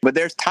 right? But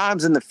there's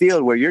times in the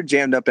field where you're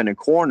jammed up in a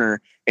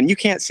corner and you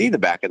can't see the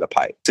back of the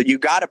pipe. So you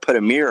got to put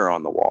a mirror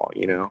on the wall,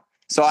 you know?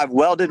 So I've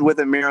welded with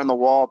a mirror on the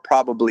wall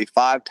probably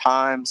 5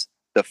 times.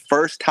 The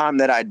first time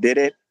that I did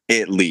it,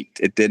 it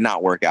leaked. It did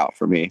not work out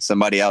for me.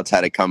 Somebody else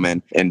had to come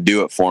in and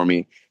do it for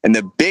me. And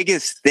the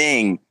biggest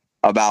thing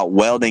about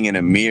welding in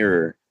a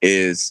mirror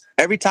is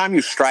every time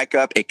you strike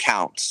up, it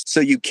counts.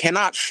 So you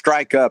cannot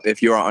strike up if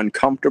you're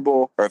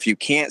uncomfortable or if you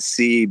can't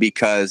see,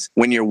 because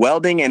when you're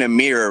welding in a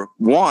mirror,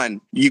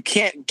 one, you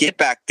can't get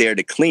back there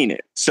to clean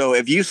it. So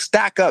if you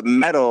stack up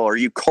metal or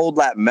you cold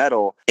lap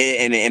metal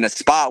in a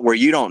spot where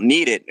you don't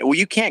need it, well,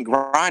 you can't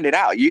grind it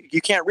out.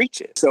 You can't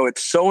reach it. So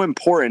it's so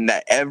important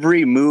that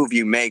every move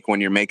you make when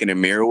you're making a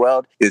mirror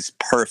weld is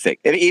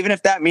perfect. Even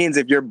if that means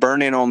if you're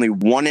burning only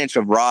 1 inch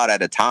of rod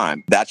at a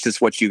time, that's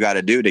just what you got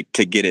to do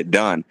to get it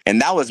done.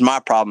 And that was my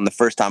problem the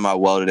first time I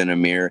welded in a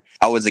mirror.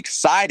 I was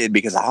excited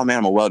because, oh man,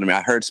 I'm a welder.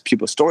 I heard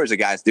people's stories of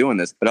guys doing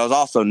this, but I was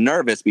also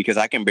nervous because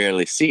I can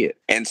barely see it.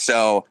 And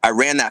so I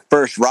ran that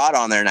first rod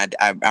on there, and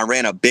I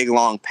ran a big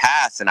long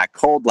pass, and I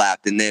cold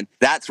lapped, and then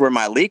that's where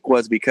my leak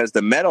was, because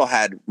the metal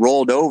had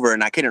rolled over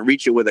and I couldn't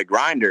reach it with a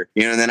grinder,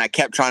 you know. And then I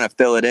kept trying to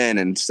fill it in.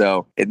 And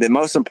so the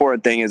most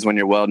important thing is when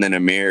you're welding in a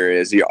mirror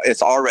is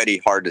it's already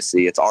hard to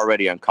see. It's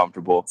already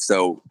uncomfortable.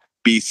 So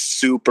be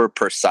super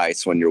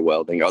precise when you're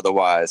welding.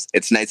 Otherwise,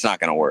 it's not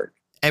going to work.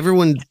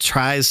 Everyone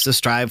tries to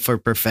strive for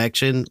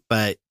perfection,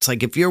 but it's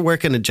like if you're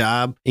working a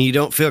job and you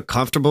don't feel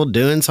comfortable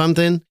doing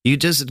something, you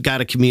just got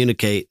to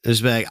communicate.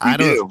 Just be like, I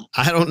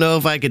don't know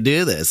if I could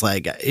do this.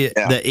 Like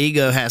the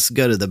ego has to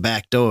go to the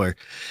back door.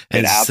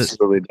 And it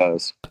absolutely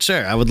does.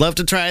 Sure, I would love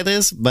to try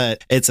this,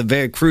 but it's a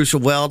very crucial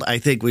weld. I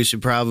think we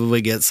should probably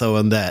get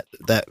someone that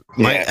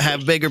might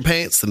have bigger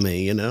pants than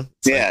me, you know?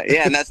 Yeah.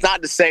 And that's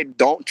not to say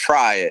don't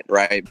try it,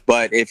 right?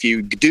 But if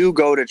you do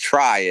go to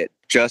try it,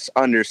 just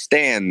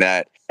understand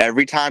that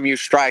every time you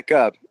strike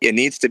up, it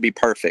needs to be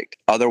perfect.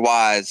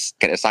 Otherwise,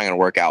 it's not going to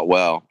work out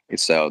well.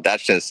 So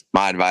that's just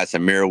my advice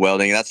on mirror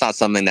welding. That's not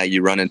something that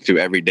you run into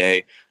every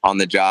day on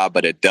the job,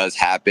 but it does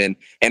happen.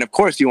 And of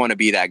course, you want to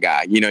be that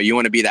guy. You know, you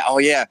want to be that, oh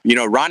yeah, you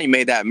know, Ronnie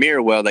made that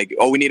mirror weld. Like,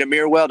 oh, we need a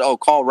mirror weld. Oh,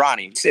 call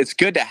Ronnie. It's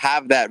good to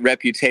have that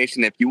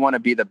reputation. If you want to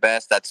be the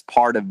best, that's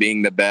part of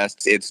being the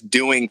best. It's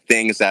doing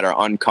things that are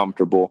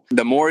uncomfortable.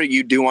 The more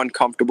you do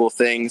uncomfortable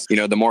things, you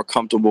know, the more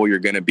comfortable you're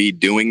going to be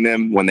doing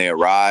them when they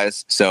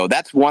arise. So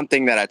that's one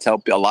thing that I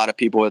tell a lot of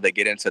people that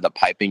get into the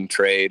piping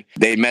trade.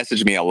 They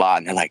message me a lot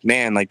and they're like,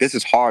 man, like this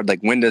is hard.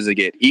 Like, when does it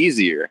get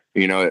easier?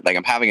 You know, like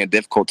I'm having a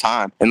difficult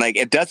time. And like,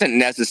 it doesn't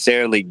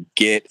necessarily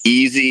get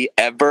easy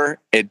ever.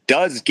 It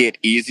does get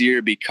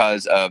easier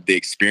because of the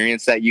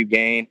experience that you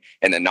gain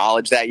and the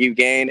knowledge that you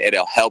gain.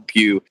 It'll help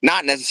you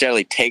not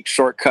necessarily take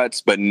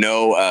shortcuts, but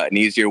know an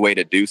easier way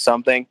to do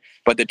something.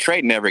 But the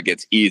trade never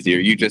gets easier.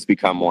 You just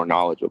become more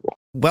knowledgeable.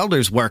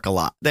 Welders work a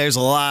lot. There's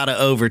a lot of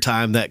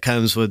overtime that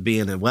comes with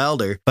being a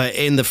welder. But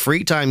in the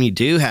free time you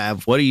do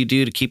have, what do you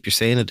do to keep your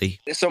sanity?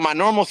 So my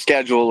normal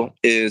schedule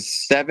is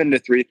 7 to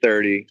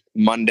 3:30,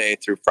 Monday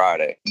through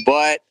Friday.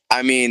 But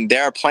I mean,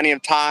 there are plenty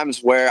of times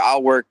where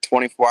I'll work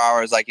 24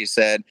 hours, like you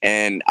said,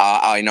 and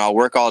I'll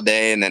work all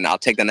day and then I'll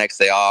take the next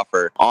day off,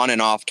 or on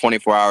and off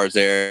 24 hours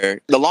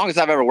there. The longest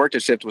I've ever worked a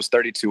shift was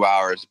 32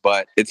 hours,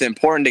 but it's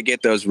important to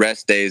get those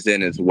rest days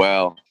in as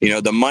well. You know,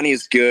 the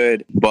money's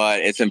good, but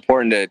it's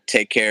important to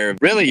take care of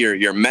really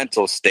your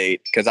mental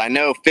state, because I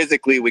know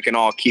physically we can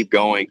all keep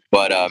going,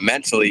 but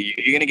mentally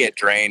you're going to get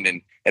drained,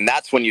 and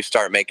that's when you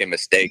start making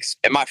mistakes.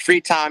 In my free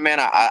time, man,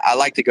 I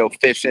like to go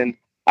fishing.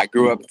 I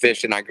grew up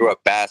fishing. I grew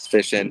up bass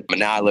fishing. And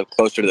now I live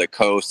closer to the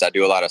coast. I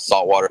do a lot of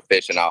saltwater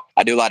fishing.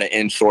 I do a lot of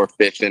inshore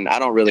fishing. I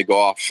don't really go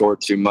offshore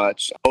too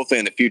much. Hopefully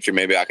in the future,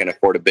 maybe I can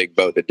afford a big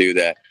boat to do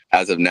that.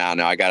 As of now,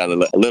 I got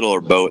a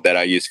littler boat that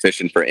I use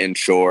fishing for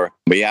inshore.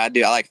 But yeah,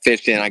 I like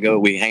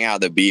fishing. We hang out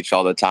at the beach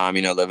all the time.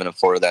 You know, living in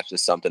Florida, that's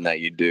just something that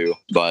you do.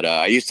 But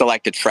I used to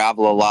like to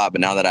travel a lot.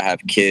 But now that I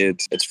have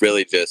kids, it's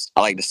really just,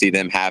 I like to see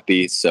them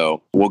happy.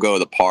 So we'll go to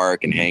the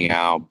park and hang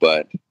out.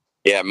 But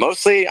yeah,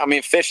 mostly,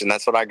 fishing.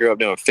 That's what I grew up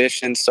doing.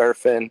 Fishing,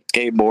 surfing,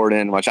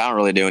 skateboarding, which I don't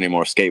really do any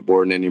more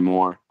skateboarding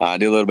anymore. I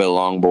do a little bit of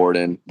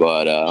longboarding,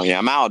 but yeah,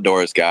 I'm an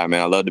outdoors guy,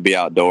 man. I love to be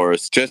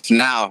outdoors. Just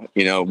now,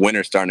 you know,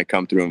 winter's starting to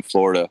come through in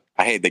Florida.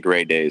 I hate the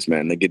gray days,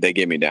 man. They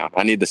get me down.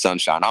 I need the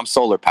sunshine. I'm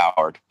solar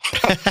powered.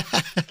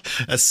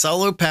 A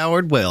solar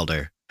powered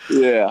welder.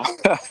 Yeah.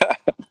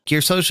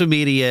 your social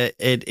media,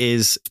 it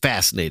is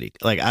fascinating.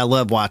 Like I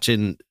love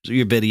watching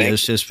your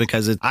videos just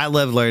because I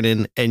love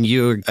learning, and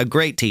you're a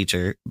great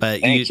teacher,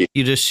 but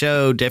you just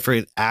show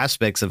different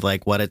aspects of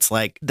like what it's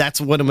like.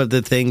 That's one of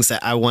the things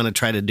that I want to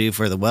try to do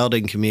for the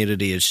welding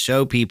community is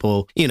show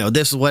people,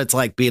 this is what it's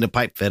like being a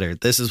pipe fitter.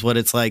 This is what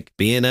it's like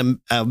being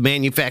a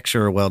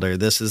manufacturer welder.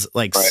 This is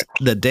like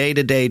the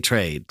day-to-day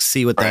trade.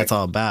 See what that's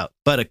all about.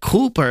 But a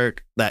cool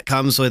perk that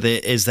comes with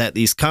it is that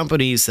these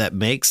companies that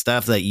make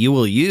stuff that you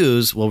will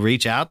use will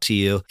reach out to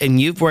you. And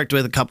you've worked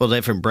with a couple of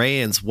different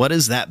brands. What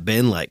has that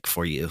been like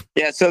for you?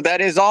 Yeah, so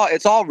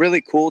it's all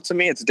really cool to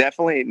me. It's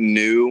definitely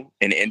new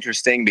and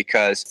interesting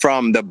because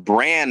from the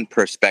brand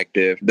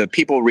perspective, the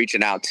people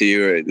reaching out to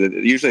you are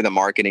usually the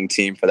marketing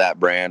team for that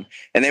brand,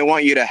 and they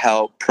want you to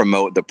help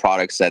promote the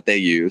products that they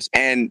use.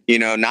 And,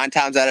 9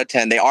 times out of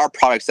 10, they are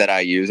products that I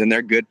use and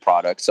they're good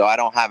products. So I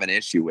don't have an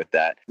issue with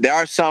that. There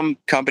are some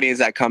companies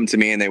that come to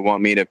me and they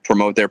want me to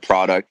promote their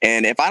product.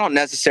 And if I don't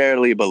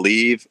necessarily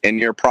believe in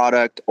your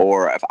product,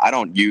 or if I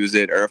don't use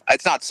it, or if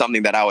it's not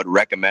something that I would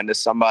recommend to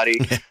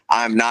somebody,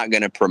 I'm not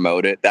going to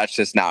promote it. That's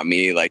just not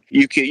me. Like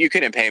you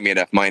couldn't pay me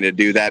enough money to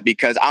do that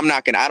because I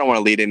don't want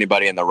to lead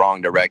anybody in the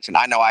wrong direction.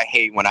 I know I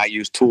hate when I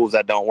use tools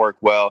that don't work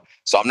well.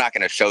 So I'm not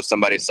going to show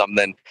somebody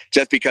something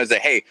just because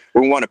hey,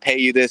 we want to pay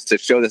you this to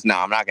show this. No,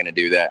 I'm not going to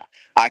do that.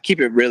 I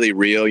keep it really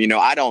real.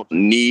 I don't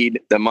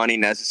need the money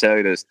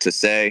necessarily to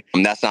say,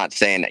 that's not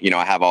saying that,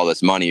 I have all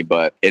this money,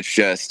 but it's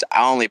just,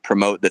 I only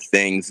promote the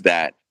things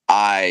that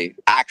I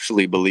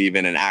actually believe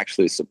in and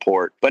actually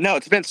support. But no,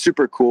 it's been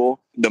super cool.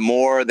 The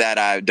more that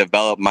I've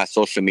developed my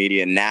social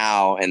media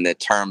now in the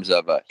terms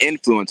of an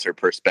influencer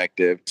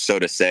perspective, so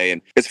to say,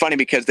 and it's funny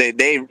because they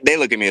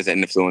look at me as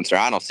an influencer.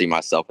 I don't see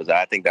myself as that.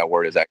 I think that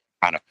word is actually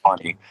kind of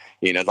funny.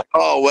 It's like,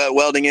 oh,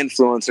 welding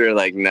influencer.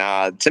 Like,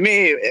 nah, to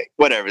me,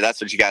 whatever.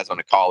 That's what you guys want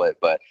to call it.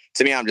 But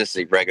to me, I'm just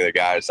a regular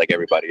guy, just like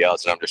everybody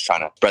else. And I'm just trying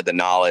to spread the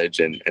knowledge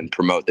and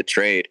promote the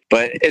trade.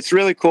 But it's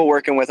really cool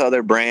working with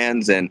other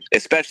brands, and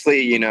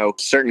especially,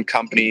 certain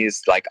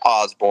companies like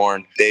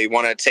Osborne, they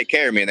want to take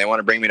care of me and they want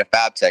to bring me to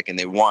FabTech and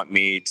they want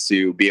me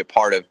to be a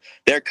part of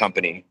their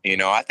company.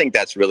 I think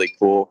that's really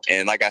cool.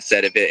 And like I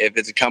said, if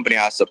it's a company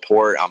I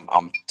support,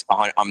 I'm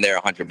there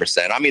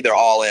 100%. I'm either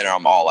all in or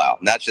I'm all out.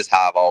 And that's just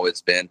how I've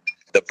always been.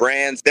 The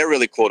brands, they're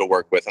really cool to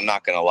work with. I'm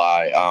not going to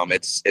lie.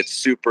 It's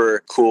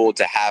super cool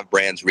to have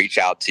brands reach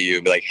out to you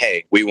and be like,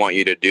 hey, we want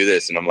you to do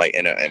this. And I'm like,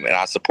 and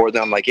I support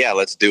them. I'm like, yeah,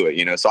 let's do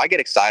it. So I get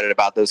excited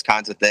about those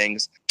kinds of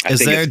things.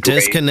 Is there a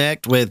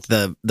disconnect with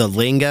the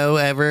lingo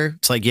ever?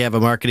 It's like you have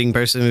a marketing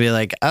person and be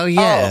like, oh,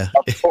 yeah.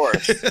 Oh, of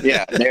course.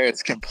 Yeah, there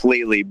it's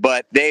completely.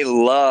 But they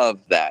love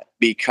that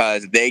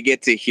because they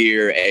get to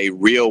hear a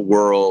real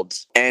world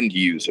end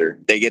user.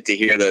 They get to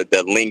hear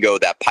the lingo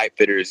that pipe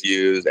fitters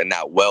use and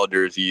that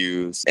welders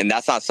use. And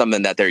that's not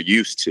something that they're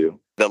used to.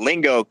 The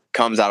lingo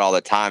comes out all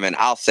the time and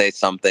I'll say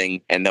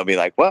something and they'll be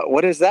like,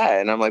 what is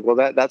that? And I'm like, well,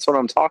 that's what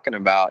I'm talking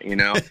about.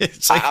 Like,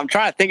 I'm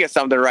trying to think of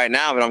something right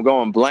now, but I'm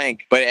going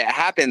blank, but it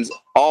happens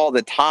all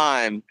the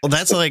time. Well,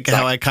 that's like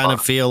how I kind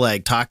of feel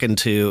like talking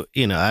to,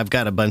 I've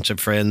got a bunch of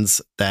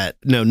friends that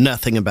know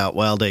nothing about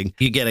welding.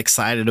 You get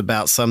excited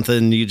about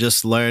something, you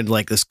just learned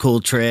like this cool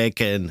trick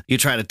and you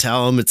try to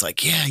tell them, it's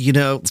like, yeah,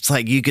 it's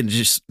like you can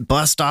just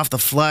bust off the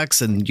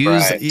flux and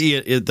use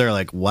it. They're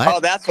like, what? Oh,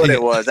 that's what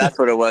it was. That's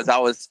what it was.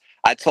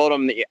 I told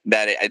them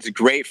that it's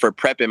great for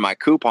prepping my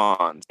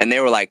coupons. And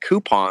they were like,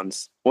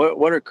 coupons?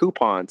 What are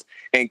coupons?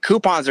 And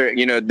coupons are,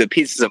 the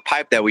pieces of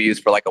pipe that we use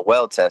for like a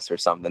weld test or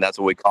something. That's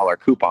what we call our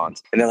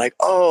coupons. And they're like,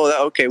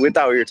 oh, okay, we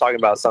thought we were talking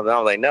about something. I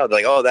was like, no. They're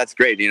like, oh, that's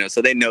great.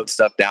 So they note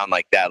stuff down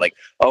like that. Like,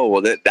 oh,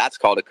 well, that's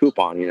called a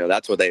coupon.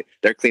 That's what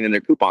they're cleaning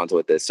their coupons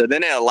with this. So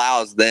then it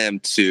allows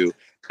them to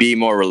be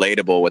more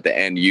relatable with the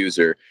end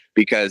user.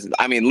 Because,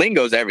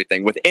 lingo is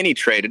everything. With any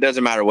trade, it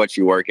doesn't matter what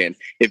you work in.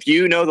 If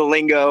you know the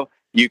lingo,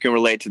 you can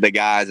relate to the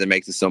guys. It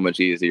makes it so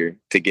much easier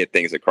to get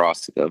things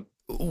across to them.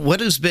 What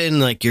has been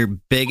like your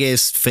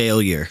biggest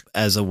failure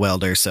as a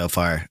welder so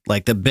far?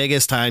 Like the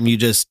biggest time you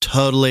just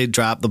totally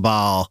dropped the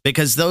ball?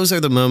 Because those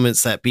are the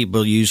moments that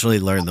people usually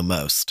learn the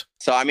most.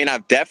 So,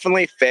 I've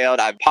definitely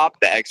failed. I've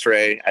popped the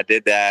x-ray. I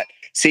did that.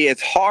 See,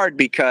 it's hard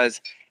because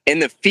in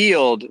the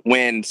field,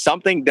 when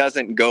something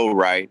doesn't go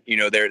right,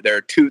 there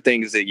are 2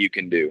 things that you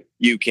can do.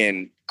 You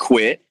can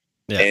quit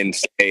and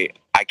say,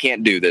 I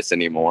can't do this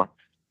anymore.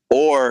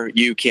 Or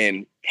you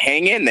can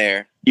hang in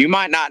there. You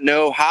might not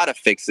know how to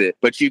fix it,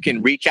 but you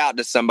can reach out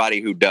to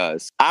somebody who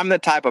does. I'm the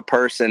type of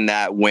person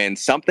that when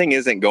something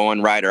isn't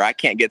going right or I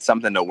can't get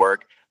something to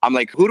work, I'm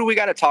like, who do we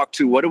got to talk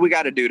to? What do we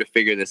got to do to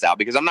figure this out?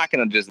 Because I'm not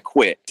going to just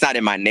quit. It's not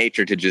in my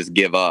nature to just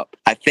give up.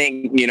 I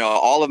think,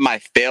 all of my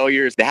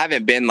failures, they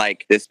haven't been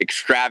like this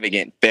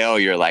extravagant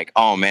failure, like,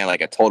 oh man,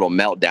 like a total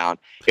meltdown.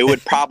 It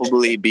would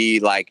probably be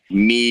like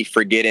me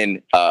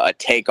forgetting a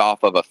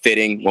takeoff of a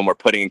fitting when we're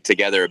putting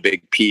together a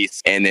big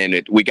piece. And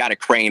then we got a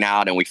crane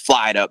out and we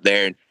fly it up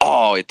there. And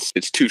oh, it's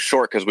too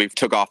short because we've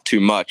took off too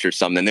much or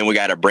something. Then we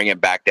got to bring it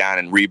back down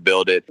and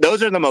rebuild it.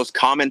 Those are the most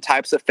common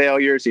types of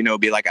failures,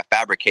 be like a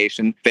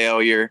fabrication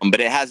failure.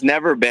 But it has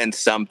never been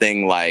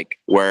something like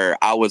where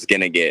I was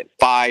going to get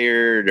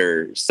fired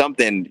or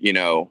something,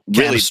 really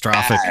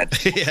catastrophic.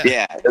 Bad.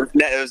 Yeah,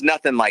 there was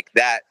nothing like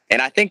that.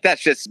 And I think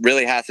that's just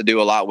really has to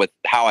do a lot with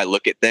how I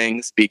look at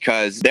things,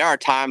 because there are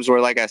times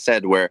where, like I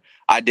said, where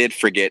I did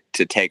forget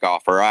to take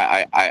off, or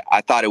I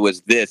thought it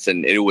was this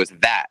and it was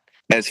that.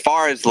 As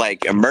far as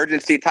like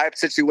emergency type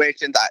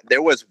situations,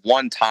 there was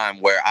one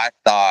time where I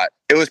thought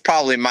it was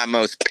probably my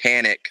most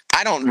panic.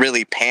 I don't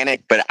really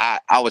panic, but I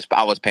was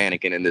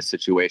panicking in this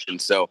situation.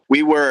 So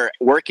we were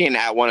working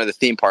at one of the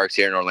theme parks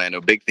here in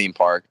Orlando, big theme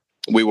park.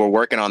 We were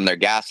working on their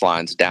gas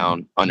lines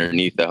down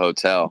underneath the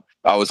hotel.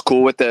 I was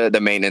cool with the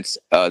maintenance,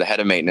 the head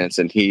of maintenance,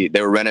 and they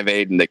were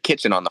renovating the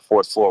kitchen on the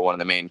 4th floor, one of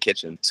the main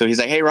kitchens. So he's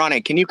like, hey, Ronnie,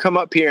 can you come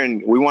up here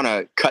and we want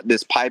to cut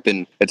this pipe,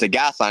 and it's a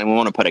gas line. We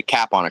want to put a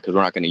cap on it because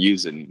we're not going to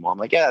use it anymore. I'm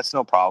like, yeah, that's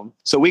no problem.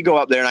 So we go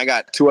up there, and I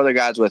got 2 other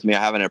guys with me. I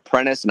have an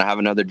apprentice and I have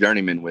another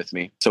journeyman with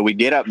me. So we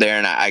get up there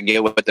and I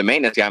get with the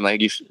maintenance guy. I'm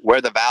like, where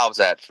are the valves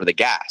at for the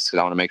gas? Because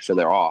I want to make sure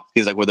they're off.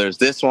 He's like, well, there's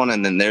this one,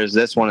 and then there's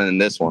this one, and then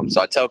this one. So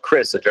I tell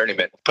Chris, the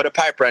journeyman, put a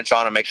pipe wrench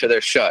on and make sure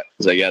they're shut.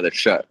 He's like, yeah, they're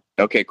shut.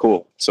 Okay,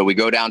 cool. So we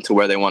go down to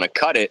where they want to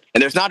cut it,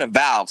 and there's not a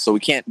valve, so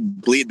we can't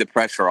bleed the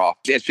pressure off.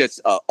 It's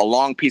just a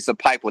long piece of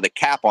pipe with a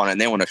cap on it,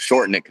 and they want to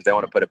shorten it because they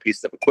want to put a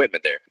piece of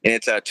equipment there. And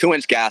it's a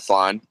 2-inch gas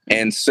line.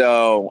 And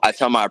so I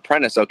tell my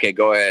apprentice, okay,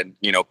 go ahead,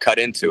 cut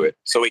into it.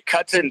 So he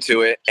cuts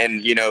into it,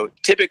 and,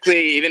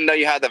 typically, even though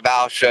you have the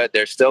valve shut,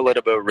 there's still a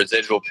little bit of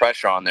residual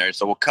pressure on there.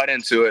 So we'll cut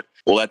into it.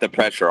 We'll let the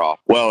pressure off.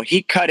 Well,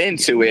 he cut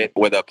into it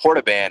with a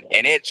portaband,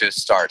 and it just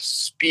starts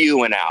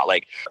spewing out.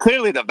 Like,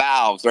 clearly the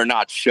valves are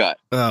not shut.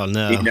 Oh,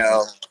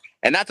 no.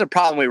 And that's a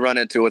problem we run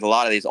into with a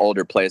lot of these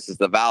older places.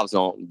 The valves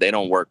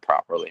don't work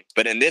properly.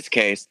 But in this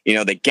case,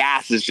 the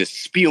gas is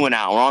just spewing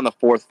out. We're on the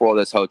 4th floor of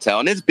this hotel,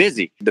 and it's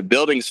busy. The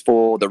building's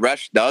full.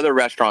 The other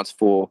restaurant's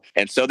full.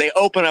 And so they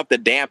open up the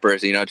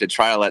dampers, to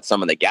try to let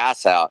some of the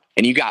gas out.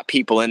 And you got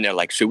people in there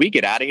like, should we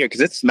get out of here?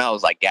 Because it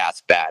smells like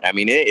gas bad. I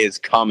mean, it is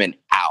coming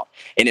out.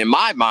 And in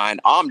my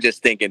mind, I'm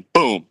just thinking,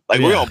 boom,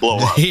 like we're going to blow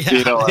up. Yeah.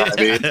 You know what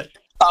I mean?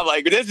 I'm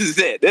like, this is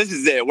it. This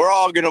is it. We're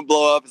all going to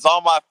blow up. It's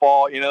all my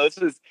fault.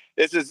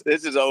 This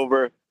is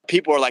over.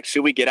 People are like,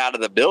 should we get out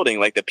of the building?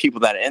 Like the people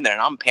that are in there.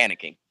 And I'm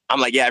panicking. I'm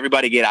like, yeah,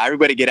 everybody get out.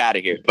 Everybody get out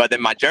of here. But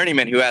then my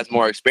journeyman, who has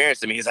more experience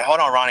than me, he's like, hold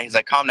on, Ronnie. He's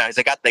like, calm down. He's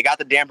like, they got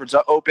the dampers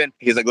open.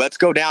 He's like, let's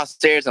go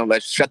downstairs and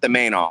let's shut the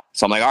main off.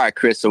 So I'm like, all right,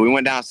 Chris. So we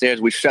went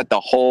downstairs. We shut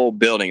the whole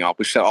building off.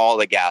 We shut all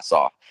the gas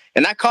off.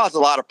 And that caused a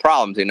lot of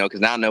problems, because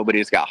now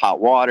nobody's got hot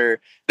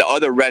water. The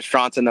other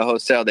restaurants in the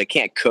hotel, they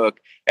can't cook.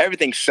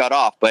 Everything's shut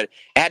off, but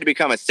it had to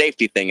become a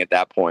safety thing at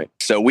that point.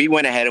 So we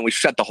went ahead and we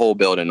shut the whole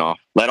building off,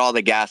 let all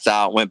the gas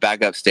out, went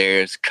back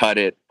upstairs, cut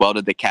it,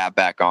 welded the cap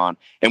back on,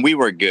 and we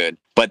were good.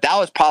 But that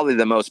was probably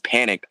the most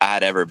panicked I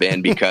had ever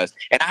been because,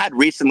 and I had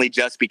recently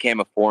just became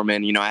a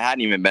foreman, I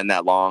hadn't even been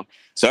that long.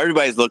 So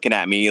everybody's looking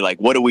at me like,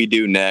 what do we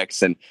do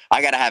next? And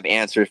I got to have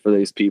answers for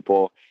these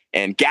people.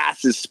 And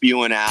gas is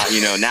spewing out,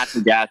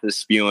 natural gas is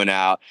spewing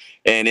out.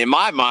 And in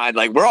my mind,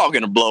 like, we're all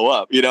going to blow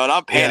up, and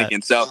I'm panicking. Yeah.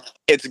 So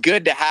it's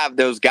good to have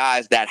those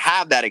guys that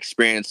have that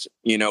experience,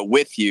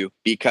 with you,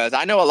 because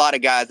I know a lot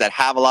of guys that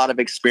have a lot of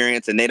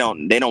experience and they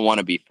don't want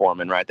to be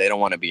foreman, right? They don't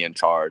want to be in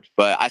charge.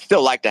 But I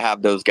still like to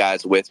have those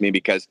guys with me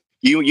because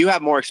you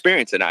have more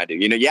experience than I do.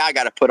 I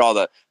got to put all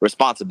the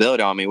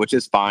responsibility on me, which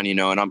is fine,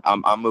 and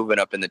I'm moving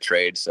up in the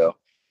trade. So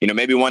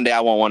maybe one day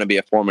I won't want to be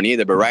a foreman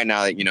either, but right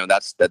now,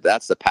 that's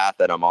the path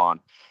that I'm on.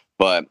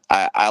 But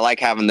I like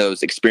having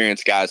those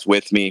experienced guys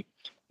with me.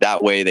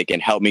 That way they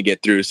can help me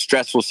get through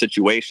stressful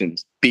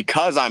situations.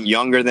 Because I'm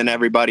younger than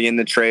everybody in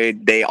the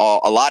trade, a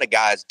lot of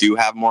guys do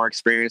have more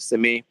experience than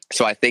me.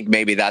 So I think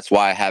maybe that's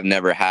why I have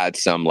never had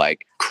some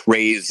like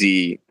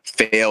crazy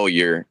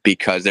failure,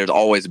 because there's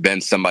always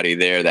been somebody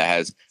there that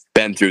has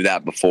been through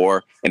that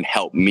before and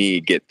helped me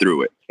get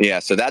through it. Yeah.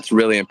 So that's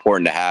really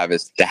important to have,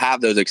 is to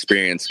have those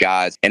experienced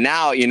guys. And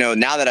now,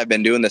 now that I've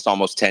been doing this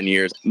almost 10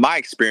 years, my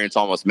experience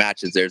almost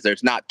matches theirs.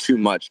 There's not too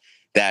much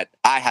that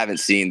I haven't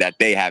seen that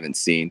they haven't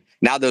seen.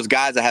 Now, those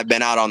guys that have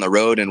been out on the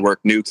road and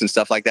worked nukes and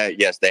stuff like that,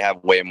 yes, they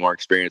have way more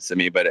experience than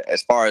me. But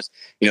as far as,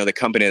 the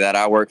company that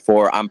I work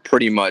for, I'm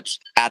pretty much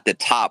at the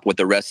top with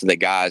the rest of the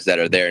guys that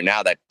are there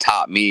now that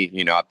taught me,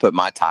 I put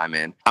my time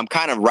in. I'm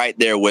kind of right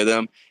there with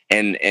them.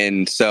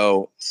 And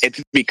so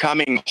it's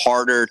becoming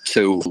harder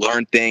to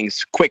learn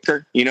things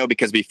quicker,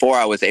 because before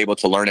I was able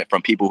to learn it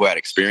from people who had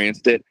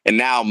experienced it. And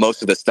now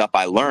most of the stuff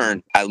I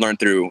learned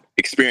through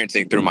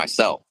experiencing through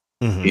myself,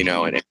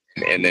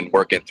 and then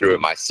working through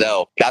it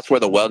myself. That's where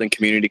the welding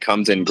community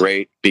comes in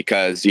great,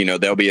 because,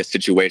 there'll be a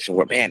situation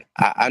where, man,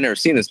 I've never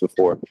seen this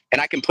before.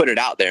 And I can put it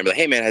out there and be like,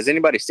 hey, man, has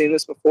anybody seen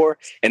this before?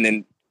 And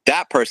then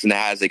that person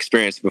that has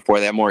experience before,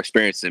 they have more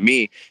experience than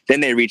me, then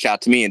they reach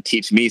out to me and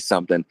teach me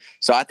something.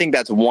 So I think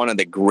that's one of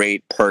the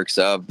great perks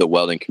of the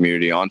welding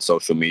community on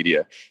social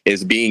media,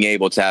 is being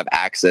able to have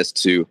access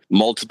to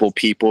multiple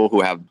people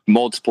who have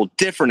multiple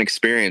different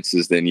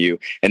experiences than you,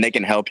 and they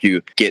can help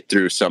you get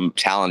through some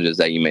challenges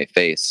that you may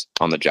face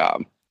on the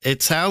job.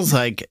 It sounds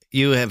like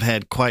you have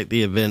had quite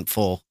the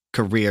eventful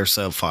career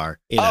so far.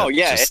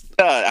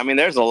 I mean,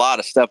 there's a lot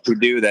of stuff we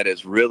do that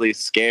is really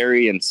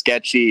scary and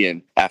sketchy.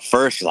 And at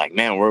first, you're like,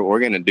 man, we're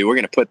going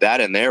to put that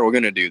in there. We're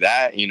going to do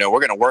that. You know, we're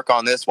going to work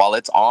on this while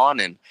it's on.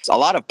 And a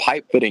lot of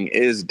pipe fitting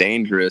is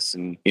dangerous.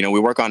 And, you know, we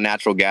work on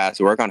natural gas,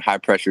 we work on high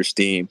pressure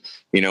steam.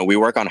 You know, we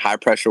work on high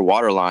pressure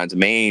water lines,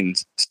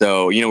 mains.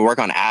 So, you know, we work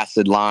on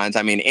acid lines.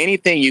 I mean, any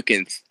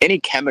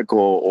chemical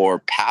or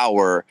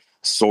power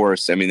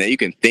source, I mean, that you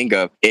can think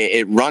of,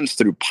 it runs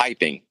through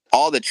piping.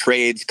 All the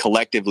trades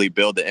collectively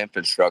build the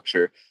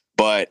infrastructure.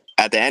 But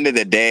at the end of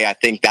the day, I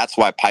think that's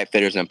why pipe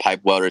fitters and pipe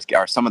welders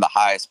are some of the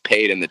highest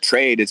paid in the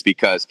trade, is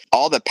because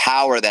all the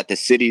power that the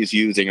city is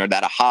using, or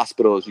that a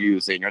hospital is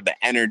using, or the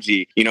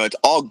energy, you know, it's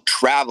all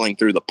traveling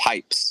through the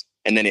pipes.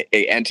 And then it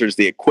enters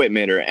the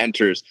equipment, or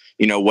enters,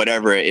 you know,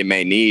 whatever it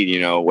may need, you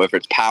know, whether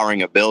it's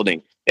powering a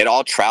building, it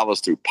all travels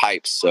through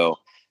pipes. So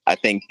I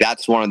think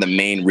that's one of the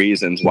main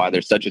reasons why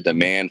there's such a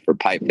demand for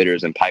pipe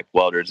fitters and pipe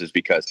welders, is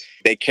because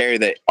they carry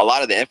a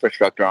lot of the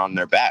infrastructure on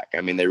their back. I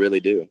mean, they really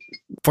do.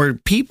 For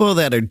people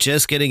that are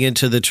just getting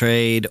into the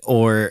trade,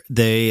 or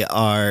they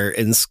are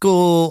in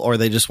school, or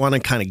they just want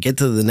to kind of get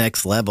to the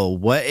next level,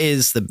 what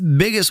is the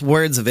biggest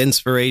words of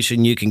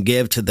inspiration you can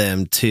give to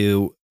them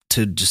to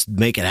just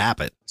make it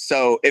happen?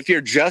 So if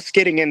you're just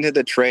getting into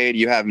the trade,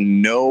 you have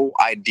no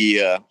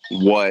idea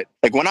like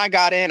when I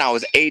got in, I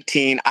was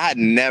 18. I had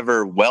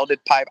never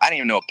welded pipe. I didn't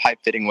even know if pipe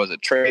fitting was a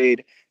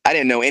trade. I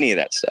didn't know any of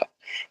that stuff.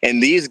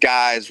 And these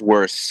guys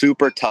were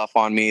super tough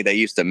on me. They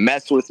used to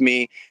mess with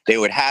me. They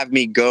would have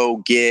me go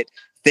get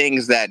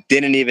things that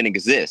didn't even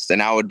exist,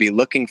 and I would be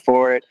looking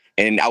for it,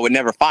 and I would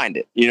never find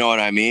it. You know what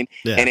I mean?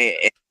 Yeah.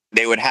 And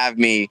they would have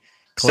me.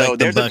 So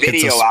there's a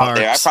video out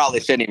there. I probably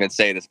shouldn't even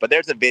say this, but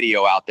there's a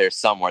video out there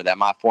somewhere that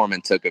my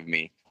foreman took of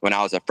me when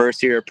I was a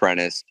first year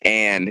apprentice.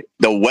 And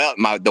the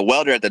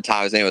welder at the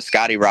time, his name was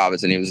Scotty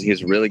Robinson. He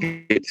was a really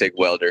good TIG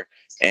welder,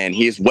 and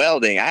he's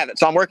welding.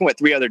 So I'm working with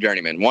 3 other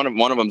journeymen. One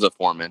of them's a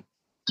foreman,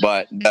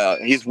 but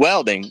he's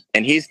welding,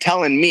 and he's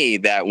telling me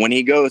that when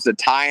he goes to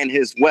tie in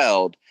his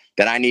weld,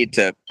 that I need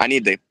to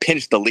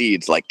pinch the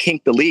leads, like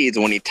kink the leads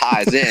when he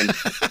ties in,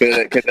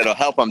 because it'll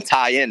help him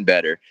tie in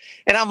better.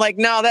 And I'm like,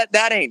 no,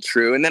 that ain't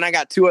true. And then I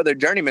got 2 other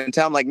journeymen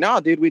tell him, like, no,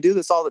 dude, we do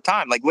this all the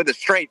time, like with a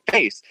straight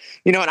face,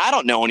 you know, and I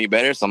don't know any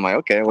better. So I'm like,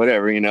 okay,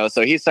 whatever, you know.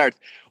 So he starts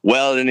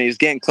welding, and he's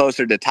getting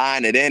closer to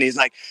tying it in. He's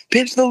like,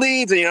 pinch the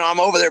leads. And, you know, I'm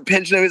over there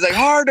pinching him. He's like,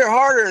 harder.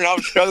 And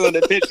I'm struggling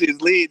to pinch these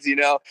leads, you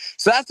know.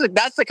 So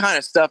that's the kind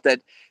of stuff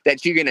that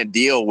you're going to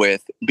deal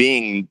with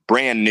being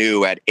brand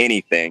new at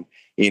anything.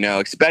 You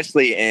know,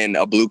 especially in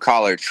a blue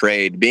collar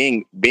trade,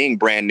 being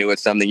brand new at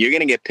something, you're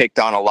going to get picked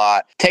on a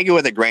lot. Take it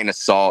with a grain of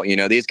salt. You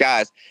know, these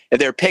guys, if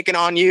they're picking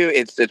on you,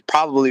 it's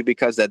probably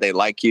because that they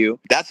like you.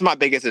 That's my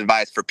biggest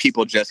advice for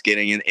people just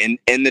getting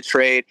in the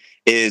trade,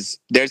 is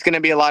there's going to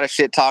be a lot of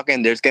shit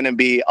talking. There's going to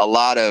be a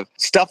lot of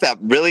stuff that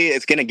really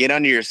is going to get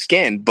under your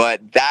skin,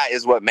 but that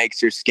is what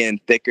makes your skin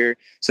thicker.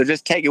 So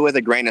just take it with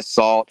a grain of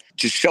salt.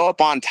 Just show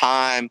up on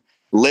time,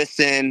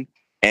 listen,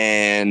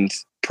 and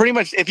pretty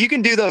much, if you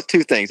can do those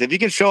 2 things, if you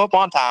can show up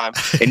on time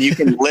and you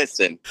can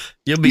listen,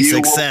 you'll be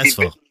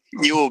successful.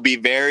 You will be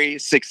very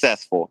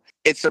successful.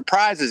 It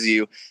surprises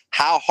you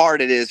how hard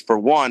it is for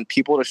 1,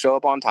 people to show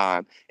up on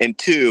time, and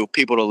 2,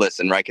 people to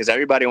listen, right? Because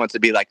everybody wants to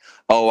be like,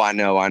 oh, I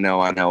know.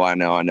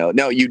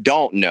 No, you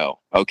don't know.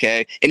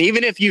 Okay. And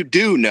even if you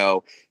do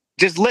know,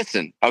 just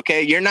listen.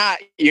 Okay. You're not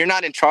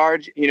in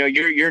charge. You know,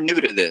 you're new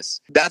to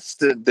this. That's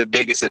the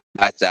biggest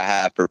advice I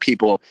have for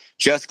people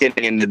just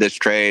getting into this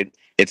trade.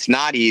 It's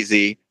not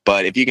easy,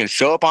 but if you can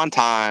show up on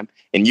time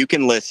and you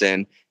can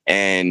listen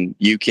and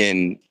you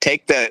can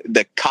take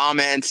the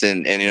comments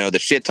and you know, the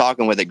shit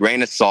talking with a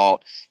grain of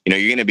salt, you know,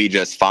 you're going to be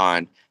just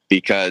fine,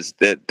 because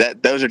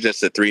those are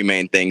just the 3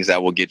 main things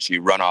that will get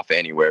you run off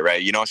anywhere,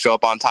 right? You don't show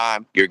up on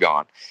time, you're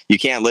gone. You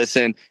can't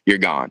listen, you're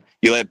gone.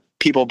 You let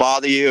people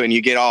bother you and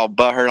you get all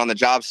butthurt on the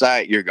job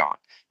site, you're gone.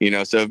 You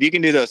know, so if you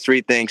can do those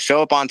 3 things,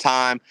 show up on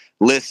time,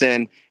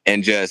 listen,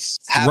 and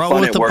just have roll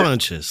fun with at the work.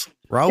 Punches.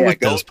 Roll with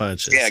those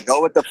punches. Yeah,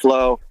 go with the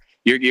flow.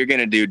 You're going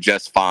to do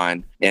just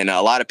fine. And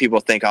a lot of people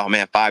think, oh,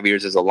 man, 5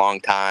 years is a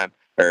long time,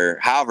 or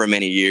however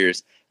many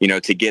years, you know,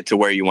 to get to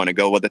where you want to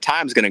go. Well, the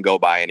time's going to go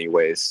by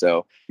anyways.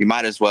 So you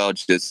might as well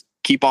just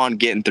keep on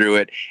getting through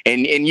it.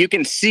 And you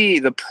can see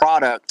the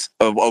product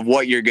of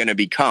what you're going to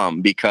become,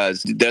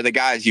 because they're the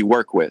guys you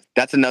work with.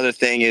 That's another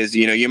thing is,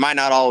 you know, you might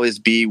not always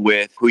be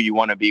with who you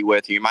want to be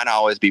with. You might not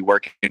always be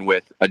working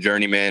with a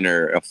journeyman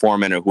or a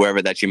foreman or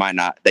whoever that you might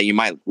not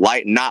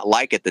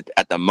like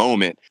at the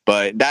moment.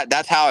 But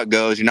that's how it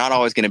goes. You're not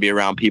always going to be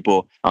around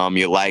people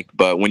you like.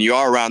 But when you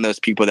are around those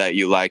people that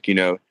you like, you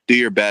know, do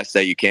your best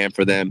that you can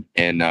for them.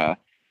 And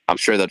I'm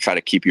sure they'll try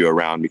to keep you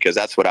around, because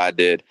that's what I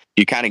did.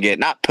 You kind of get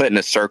not put in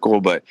a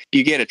circle, but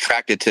you get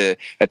attracted to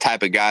a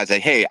type of guys that,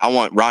 hey, I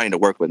want Ronnie to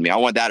work with me. I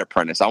want that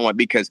apprentice.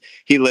 Because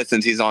he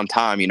listens, he's on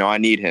time. I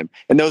need him.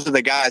 And those are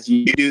the guys.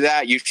 You do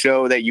that, you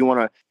show that you want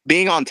to.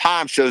 Being on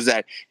time shows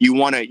that you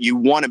want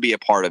to be a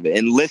part of it,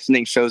 and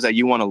listening shows that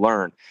you want to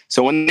learn.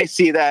 So when they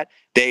see that,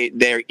 they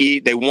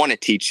want to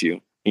teach you,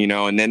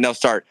 and then they'll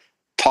start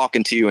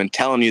talking to you and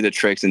telling you the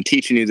tricks and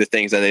teaching you the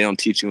things that they don't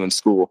teach you in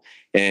school.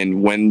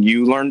 And when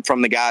you learn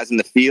from the guys in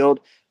the field,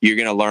 you're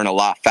going to learn a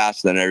lot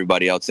faster than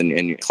everybody else in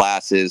your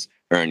classes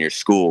or in your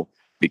school,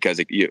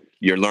 because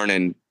you're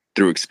learning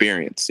through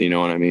experience. You know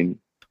what I mean?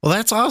 Well,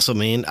 that's awesome,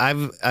 man.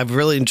 I've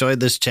really enjoyed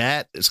this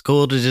chat. It's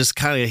cool to just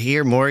kind of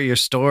hear more of your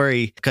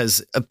story,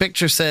 because a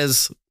picture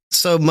says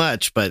so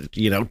much, but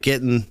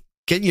getting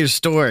your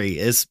story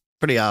is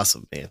pretty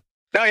awesome, man.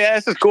 No, yeah,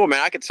 this is cool, man.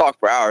 I could talk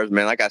for hours,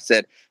 man. Like I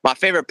said, my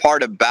favorite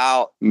part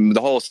about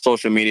the whole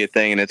social media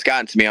thing, and it's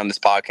gotten to me on this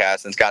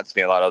podcast, and it's gotten to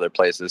me a lot of other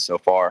places so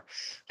far,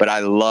 but I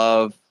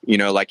love,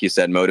 like you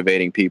said,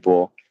 motivating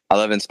people. I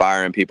love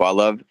inspiring people. I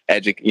love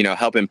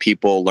helping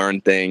people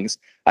learn things.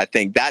 I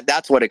think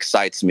that's what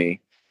excites me.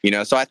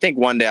 So I think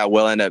one day I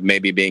will end up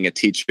maybe being a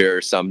teacher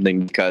or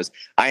something, because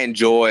I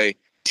enjoy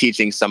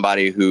teaching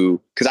somebody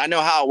because I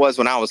know how it was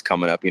when I was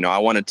coming up. I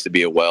wanted to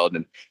be a weld,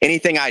 and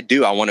anything I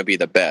do, I want to be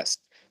the best.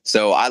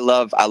 So I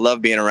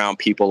love being around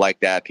people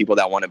like that, people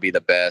that want to be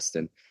the best,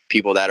 and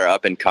people that are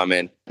up and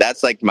coming.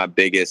 That's like my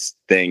biggest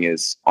thing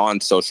is on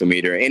social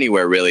media or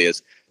anywhere really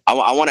is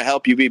I want to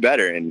help you be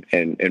better, and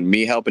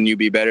me helping you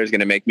be better is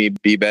going to make me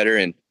be better.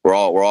 And we're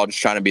all just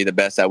trying to be the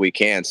best that we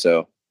can.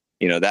 So,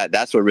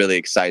 that's what really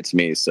excites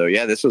me. So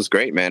yeah, this was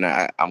great, man.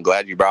 I'm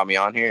glad you brought me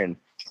on here,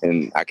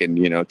 and I can,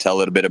 tell a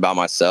little bit about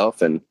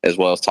myself, and as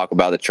well as talk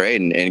about the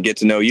trade and get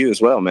to know you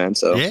as well, man.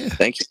 So yeah.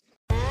 Thank you.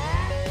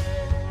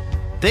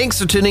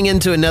 Thanks for tuning in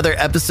to another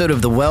episode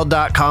of the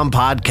Weld.com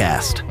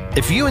podcast.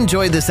 If you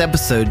enjoyed this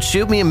episode,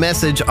 shoot me a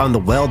message on the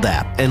Weld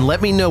app and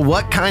let me know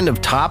what kind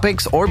of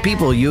topics or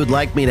people you would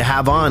like me to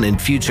have on in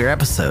future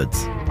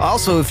episodes.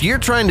 Also, if you're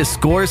trying to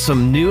score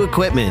some new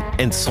equipment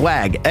and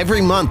swag,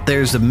 every month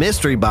there's a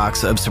mystery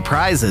box of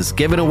surprises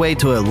given away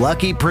to a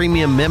lucky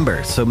premium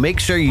member, so make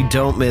sure you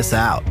don't miss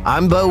out.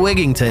 I'm Bo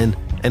Wigington,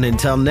 and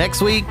until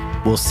next week,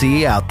 we'll see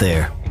you out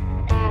there.